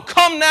now.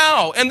 Come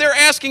now." And they're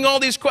asking all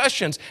these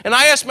questions. And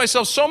I ask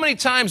myself so many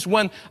times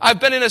when I've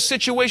been in a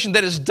situation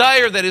that is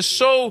dire, that is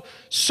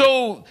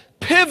so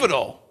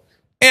pivotal,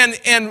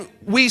 and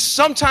we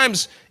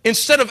sometimes,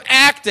 instead of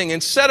acting,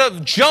 instead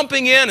of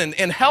jumping in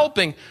and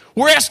helping,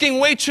 we're asking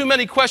way too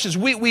many questions.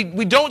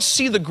 We don't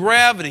see the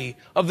gravity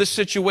of the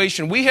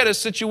situation. We had a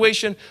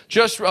situation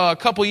just a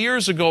couple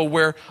years ago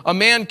where a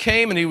man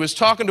came and he was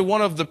talking to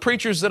one of the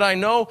preachers that I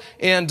know,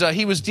 and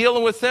he was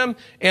dealing with him,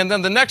 and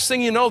then the next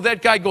thing you know,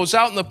 that guy goes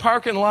out in the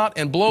parking lot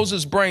and blows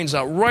his brains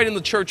out right in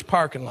the church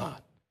parking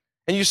lot.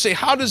 And you say,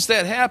 how does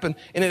that happen?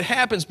 And it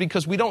happens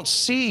because we don't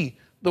see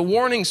the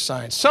warning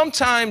signs.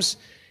 Sometimes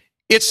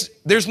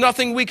there's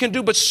nothing we can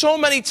do, but so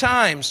many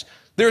times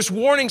there's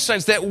warning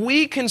signs that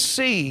we can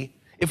see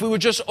if we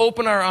would just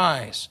open our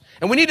eyes.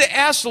 And we need to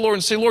ask the Lord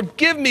and say, "Lord,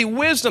 give me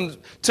wisdom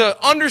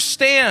to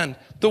understand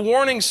the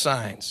warning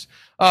signs."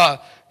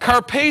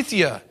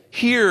 Carpathia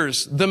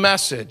hears the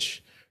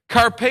message.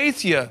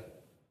 Carpathia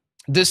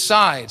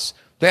decides.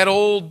 That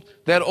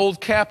old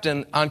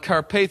captain on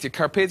Carpathia.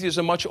 Carpathia is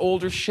a much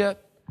older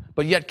ship,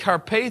 but yet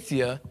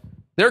Carpathia,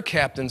 their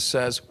captain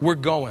says, "We're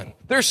going."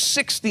 They're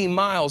 60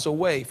 miles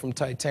away from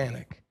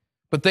Titanic,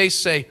 but they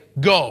say,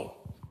 "Go.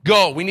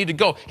 Go. We need to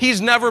go."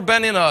 He's never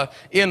been in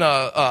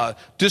a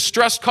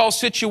distress call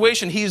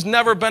situation. He's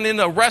never been in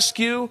a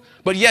rescue,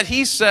 but yet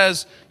he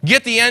says,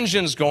 "Get the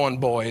engines going,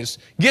 boys.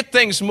 Get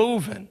things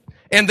moving."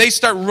 And they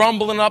start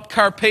rumbling up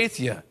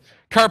Carpathia.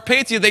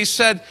 Carpathia, they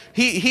said,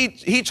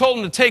 he told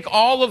them to take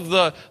all of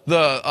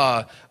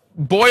the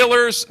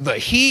boilers, the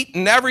heat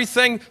and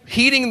everything,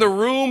 heating the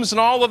rooms and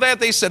all of that.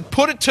 They said,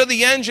 put it to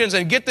the engines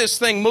and get this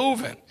thing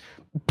moving.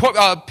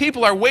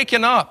 People are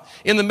waking up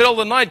in the middle of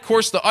the night. Of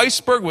course, the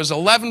iceberg was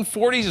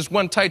 1140 is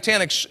when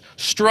Titanic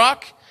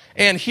struck.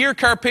 And here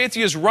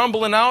Carpathia is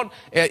rumbling out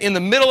in the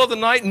middle of the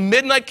night,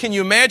 midnight. Can you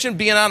imagine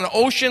being on an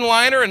ocean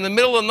liner in the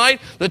middle of the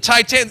night? The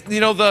Titanic,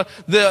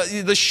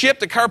 the ship,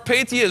 the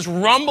Carpathia is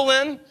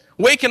rumbling,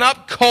 waking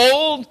up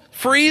cold,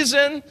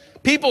 freezing.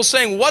 People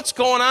saying, "What's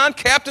going on?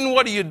 Captain,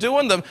 what are you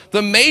doing?"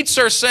 The mates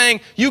are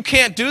saying, "You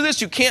can't do this.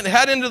 You can't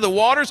head into the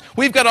waters.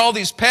 We've got all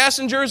these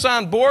passengers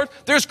on board.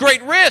 There's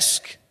great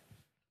risk."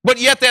 But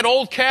yet that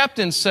old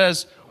captain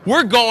says,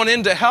 "We're going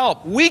in to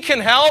help. We can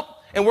help,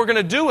 and we're going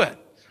to do it."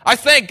 I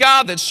thank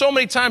God that so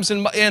many times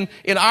in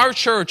our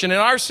church and in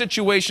our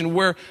situation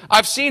where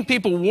I've seen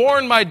people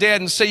warn my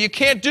dad and say, "You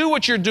can't do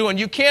what you're doing.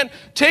 You can't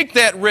take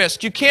that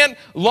risk. You can't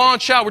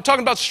launch out." We're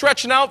talking about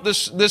stretching out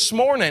this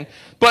morning.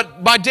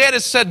 But my dad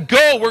has said,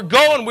 "Go, we're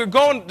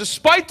going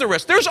despite the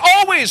risk." There's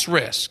always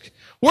risk.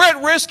 We're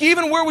at risk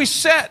even where we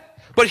sit.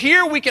 But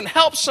here we can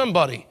help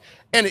somebody.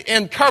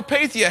 And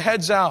Carpathia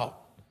heads out.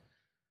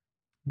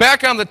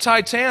 Back on the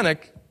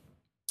Titanic,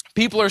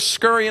 people are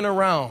scurrying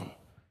around.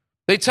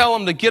 They tell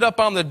them to get up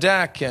on the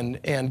deck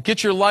and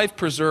get your life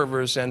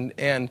preservers.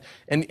 And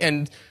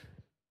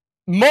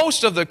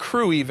most of the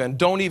crew even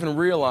don't even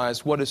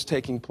realize what is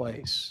taking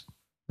place.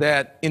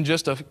 That in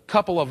just a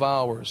couple of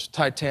hours,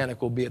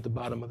 Titanic will be at the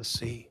bottom of the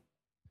sea.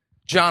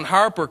 John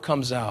Harper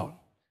comes out.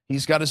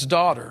 He's got his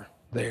daughter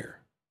there.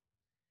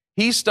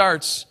 He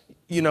starts,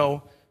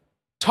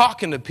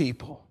 talking to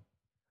people.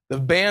 The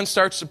band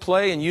starts to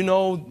play, and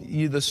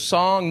the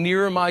song,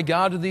 "Nearer My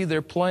God to Thee,"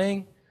 they're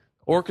playing.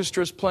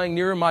 Orchestra's playing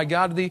 "Nearer My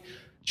God to Thee."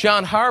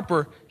 John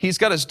Harper, he's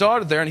got his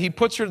daughter there, and he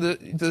puts her to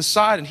the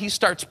side, and he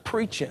starts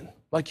preaching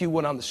like you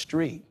would on the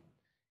street.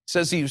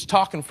 Says he was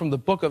talking from the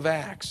book of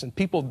Acts, and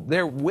people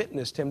there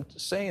witnessed him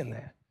saying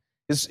that.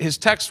 His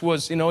text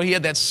was, he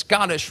had that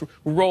Scottish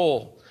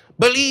roll.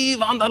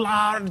 "Believe on the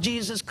Lord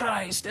Jesus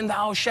Christ, and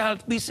thou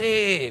shalt be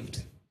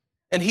saved."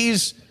 And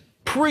he's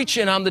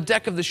preaching on the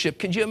deck of the ship.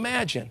 Can you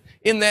imagine?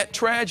 In that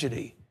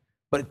tragedy.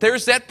 But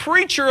there's that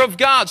preacher of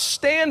God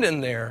standing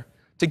there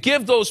to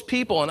give those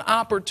people an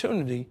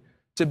opportunity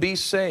to be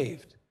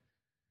saved.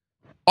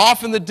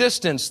 Off in the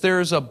distance,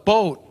 there's a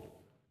boat,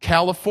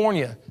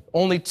 California,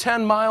 only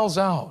 10 miles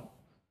out.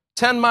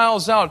 10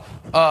 miles out,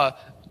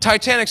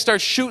 Titanic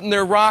starts shooting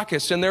their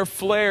rockets and their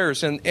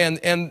flares, and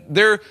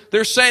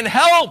they're saying,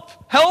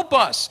 help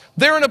us.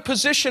 They're in a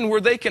position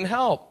where they can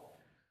help.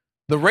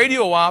 The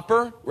radio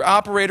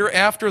operator,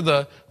 after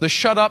the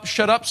shut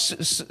up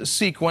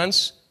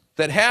sequence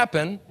that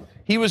happened,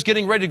 he was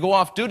getting ready to go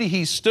off duty.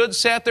 He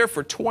sat there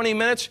for 20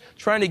 minutes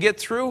trying to get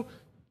through.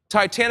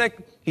 Titanic,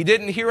 he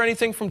didn't hear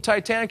anything from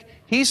Titanic.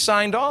 He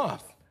signed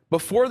off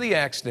before the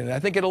accident, I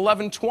think at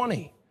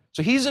 11:20.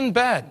 So he's in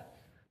bed.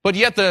 But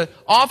yet the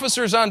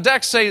officers on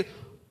deck say,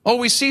 oh,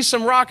 we see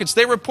some rockets.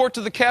 They report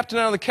to the captain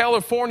out of the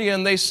California,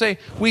 and they say,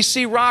 we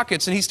see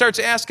rockets. And he starts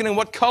asking them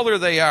what color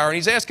they are, and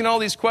he's asking all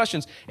these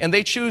questions, and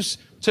they choose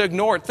to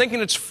ignore it, thinking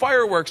it's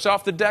fireworks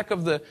off the deck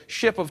of the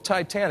ship of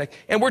Titanic.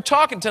 And we're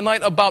talking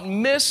tonight about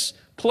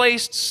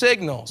misplaced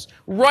signals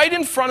right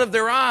in front of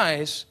their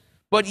eyes,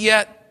 but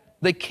yet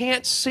they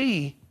can't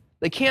see,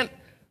 they can't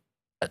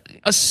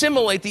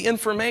assimilate the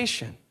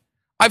information.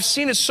 I've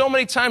seen it so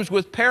many times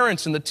with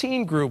parents in the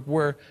teen group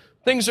where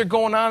things are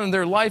going on in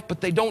their life,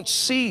 but they don't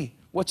see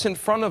what's in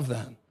front of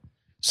them.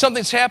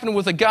 Something's happening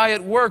with a guy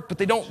at work, but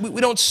we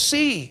don't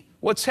see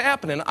what's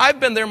happening. I've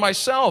been there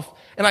myself,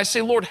 and I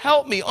say, Lord,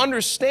 help me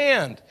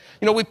understand.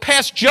 You know, we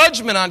pass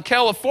judgment on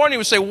California.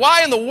 We say,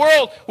 why in the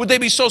world would they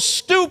be so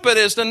stupid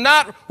as to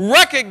not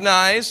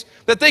recognize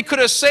that they could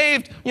have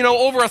saved,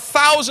 over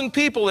 1,000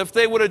 people if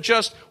they would have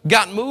just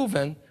got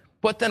moving?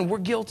 But then we're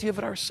guilty of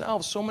it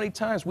ourselves so many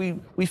times.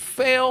 We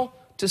fail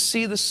to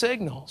see the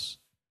signals.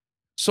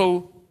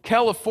 So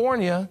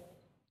California,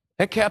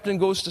 that captain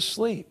goes to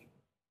sleep.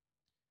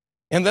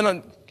 And then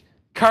on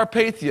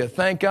Carpathia,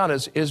 thank God,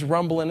 is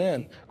rumbling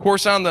in. Of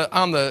course, on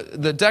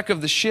the deck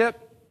of the ship,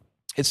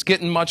 it's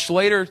getting much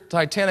later.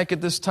 Titanic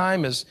at this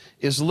time is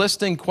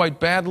listing quite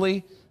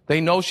badly.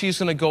 They know she's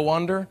going to go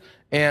under.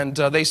 And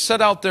they set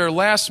out their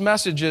last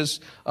messages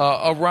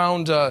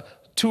around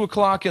 2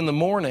 o'clock in the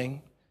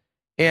morning.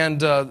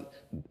 And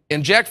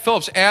Jack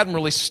Phillips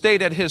admirably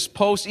stayed at his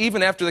post.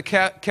 Even after the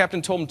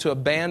captain told him to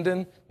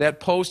abandon that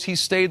post, he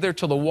stayed there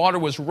till the water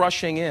was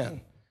rushing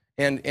in.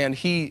 And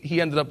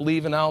he ended up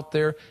leaving out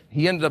there.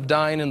 He ended up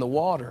dying in the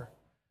water.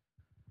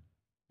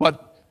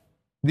 But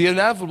the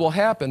inevitable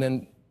happened,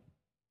 and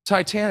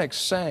Titanic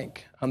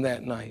sank on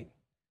that night.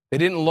 They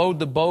didn't load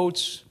the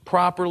boats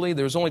properly.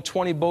 There was only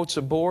 20 boats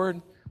aboard,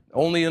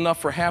 only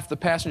enough for half the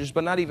passengers,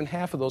 but not even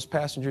half of those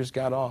passengers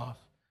got off,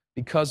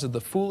 because of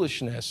the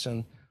foolishness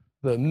and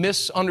the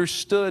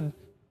misunderstood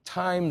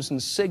times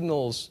and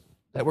signals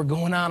that were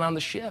going on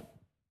the ship.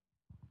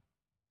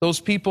 Those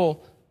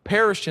people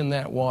perished in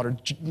that water.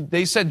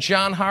 They said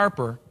John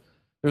Harper,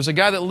 there's a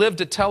guy that lived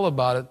to tell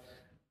about it,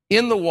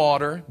 in the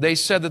water. They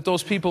said that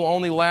those people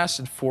only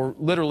lasted for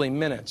literally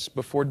minutes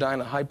before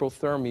dying of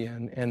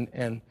hypothermia.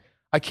 And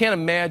I can't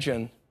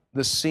imagine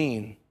the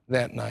scene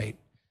that night.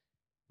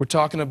 We're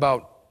talking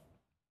about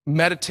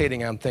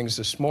meditating on things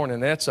this morning.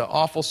 And that's an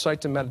awful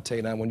sight to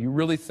meditate on when you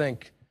really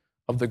think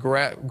of the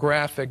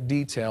graphic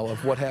detail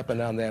of what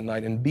happened on that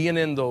night, and being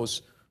in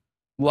those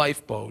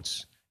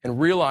lifeboats and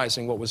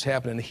realizing what was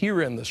happening, and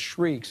hearing the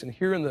shrieks, and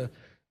hearing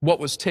what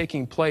was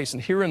taking place,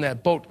 and hearing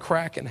that boat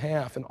crack in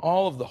half, and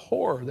all of the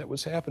horror that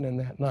was happening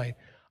that night.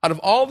 Out of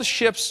all the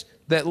ships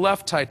that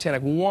left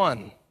Titanic,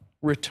 one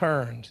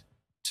returned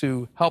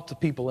to help the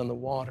people in the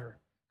water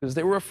because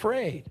they were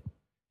afraid,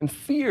 and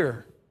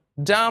fear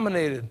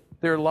dominated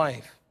their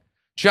life.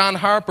 John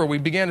Harper, we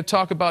began to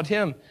talk about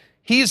him.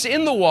 He's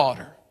in the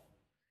water,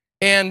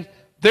 and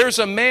there's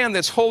a man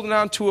that's holding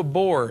on to a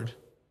board,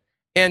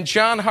 and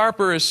John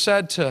Harper is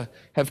said to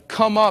have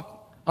come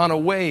up on a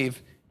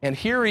wave, and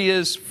here he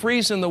is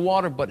freezing the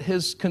water, but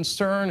his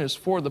concern is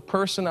for the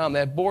person on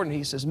that board, and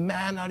he says,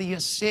 "Man, are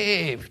you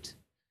saved?"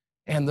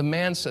 And the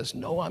man says,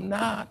 "No, I'm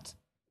not."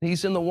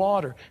 He's in the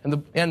water.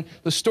 And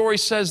the story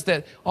says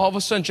that all of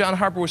a sudden John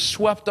Harper was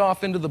swept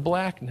off into the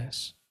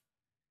blackness.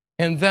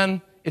 And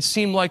then it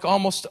seemed like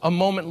almost a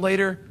moment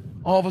later,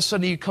 all of a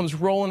sudden he comes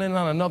rolling in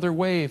on another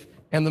wave,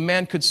 and the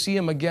man could see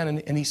him again,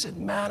 and he said,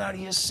 "Man, are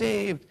you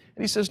saved?"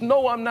 And he says,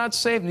 "No, I'm not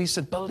saved." And he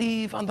said,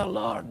 "Believe on the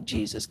Lord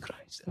Jesus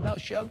Christ, and thou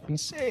shalt be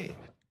saved."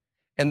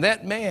 And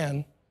that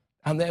man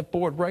on that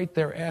board right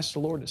there asked the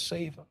Lord to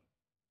save him.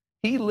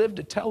 He lived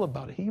to tell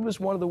about it. He was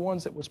one of the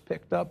ones that was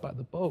picked up by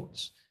the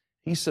boats.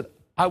 He said,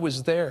 "I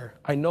was there.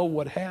 I know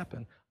what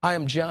happened. I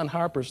am John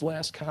Harper's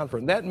last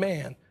convert." And that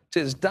man, to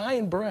his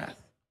dying breath,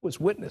 was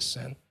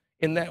witnessing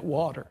in that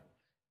water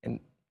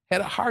and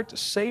had a heart to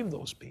save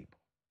those people.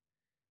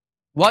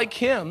 Like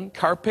him,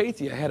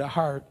 Carpathia had a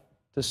heart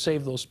to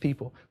save those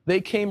people. They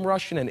came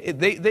rushing in.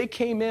 They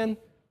came in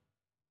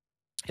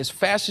as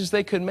fast as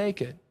they could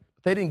make it.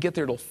 But they didn't get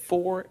there till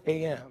 4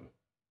 a.m.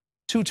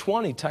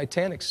 2:20,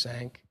 Titanic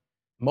sank.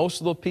 Most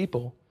of the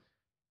people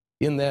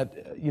in that,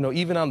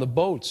 even on the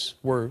boats,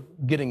 were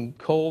getting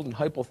cold and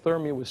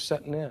hypothermia was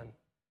setting in.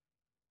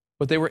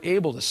 But they were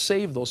able to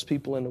save those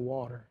people in the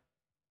water.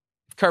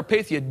 If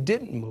Carpathia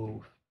didn't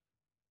move,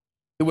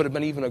 it would have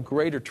been even a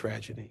greater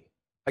tragedy.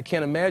 I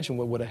can't imagine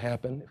what would have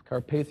happened if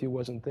Carpathia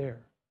wasn't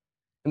there.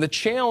 And the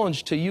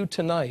challenge to you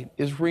tonight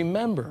is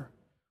remember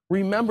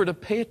to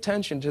pay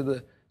attention to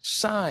the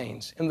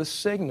signs and the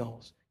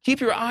signals. Keep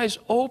your eyes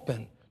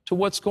open to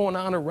what's going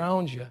on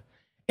around you.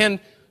 And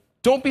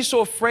don't be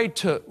so afraid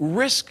to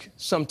risk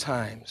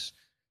sometimes.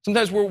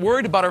 Sometimes we're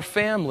worried about our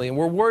family and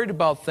we're worried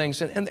about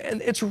things. And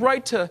it's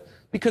right to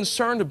be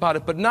concerned about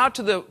it, but not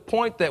to the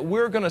point that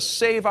we're going to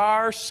save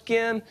our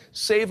skin,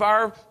 save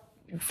our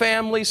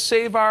family,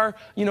 save our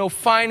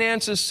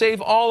finances,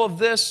 save all of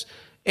this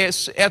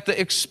at the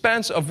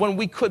expense of when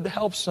we could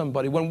help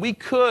somebody, when we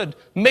could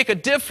make a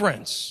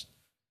difference.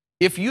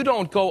 If you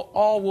don't go,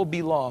 all will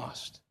be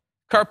lost.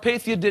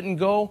 Carpathia didn't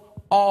go,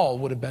 all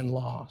would have been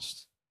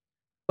lost.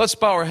 Let's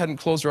bow our head and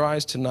close our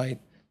eyes tonight.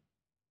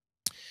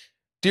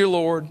 Dear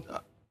Lord,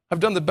 I've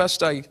done the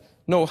best I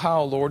know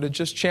how, Lord, to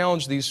just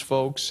challenge these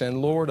folks.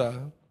 And Lord, I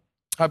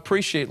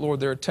appreciate, Lord,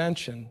 their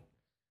attention.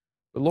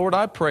 But Lord,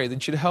 I pray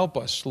that you'd help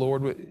us,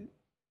 Lord. It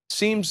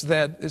seems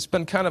that it's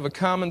been kind of a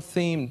common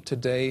theme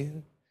today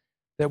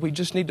that we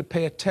just need to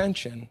pay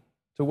attention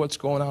to what's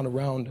going on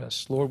around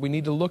us. Lord, we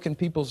need to look in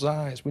people's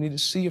eyes. We need to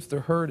see if they're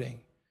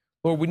hurting.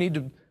 Lord, we need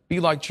to be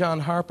like John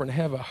Harper and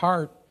have a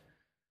heart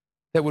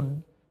that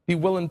would be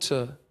willing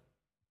to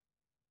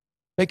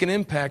make an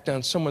impact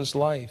on someone's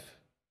life.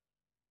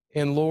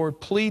 And Lord,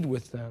 plead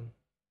with them.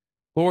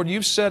 Lord,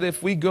 you've said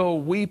if we go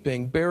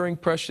weeping, bearing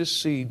precious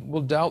seed,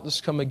 we'll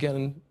doubtless come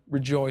again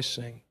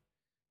rejoicing.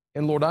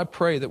 And Lord, I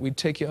pray that we'd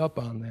take you up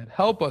on that.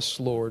 Help us,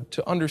 Lord,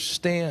 to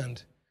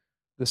understand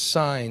the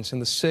signs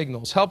and the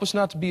signals. Help us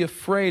not to be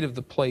afraid of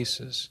the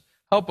places.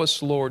 Help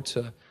us, Lord,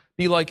 to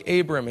be like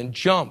Abram and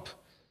jump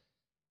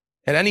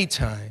at any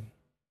time.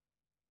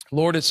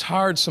 Lord, it's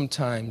hard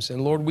sometimes.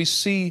 And Lord, we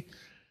see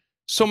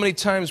so many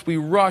times we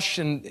rush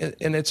and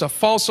it's a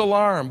false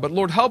alarm. But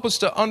Lord, help us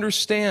to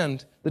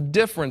understand the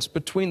difference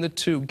between the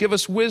two. Give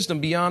us wisdom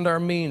beyond our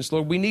means.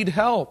 Lord, we need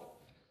help.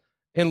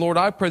 And Lord,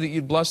 I pray that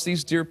you'd bless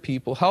these dear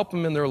people. Help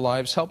them in their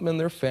lives. Help them in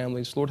their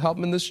families. Lord, help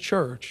them in this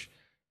church.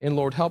 And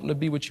Lord, help them to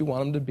be what you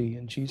want them to be.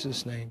 In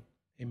Jesus' name,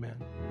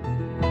 amen.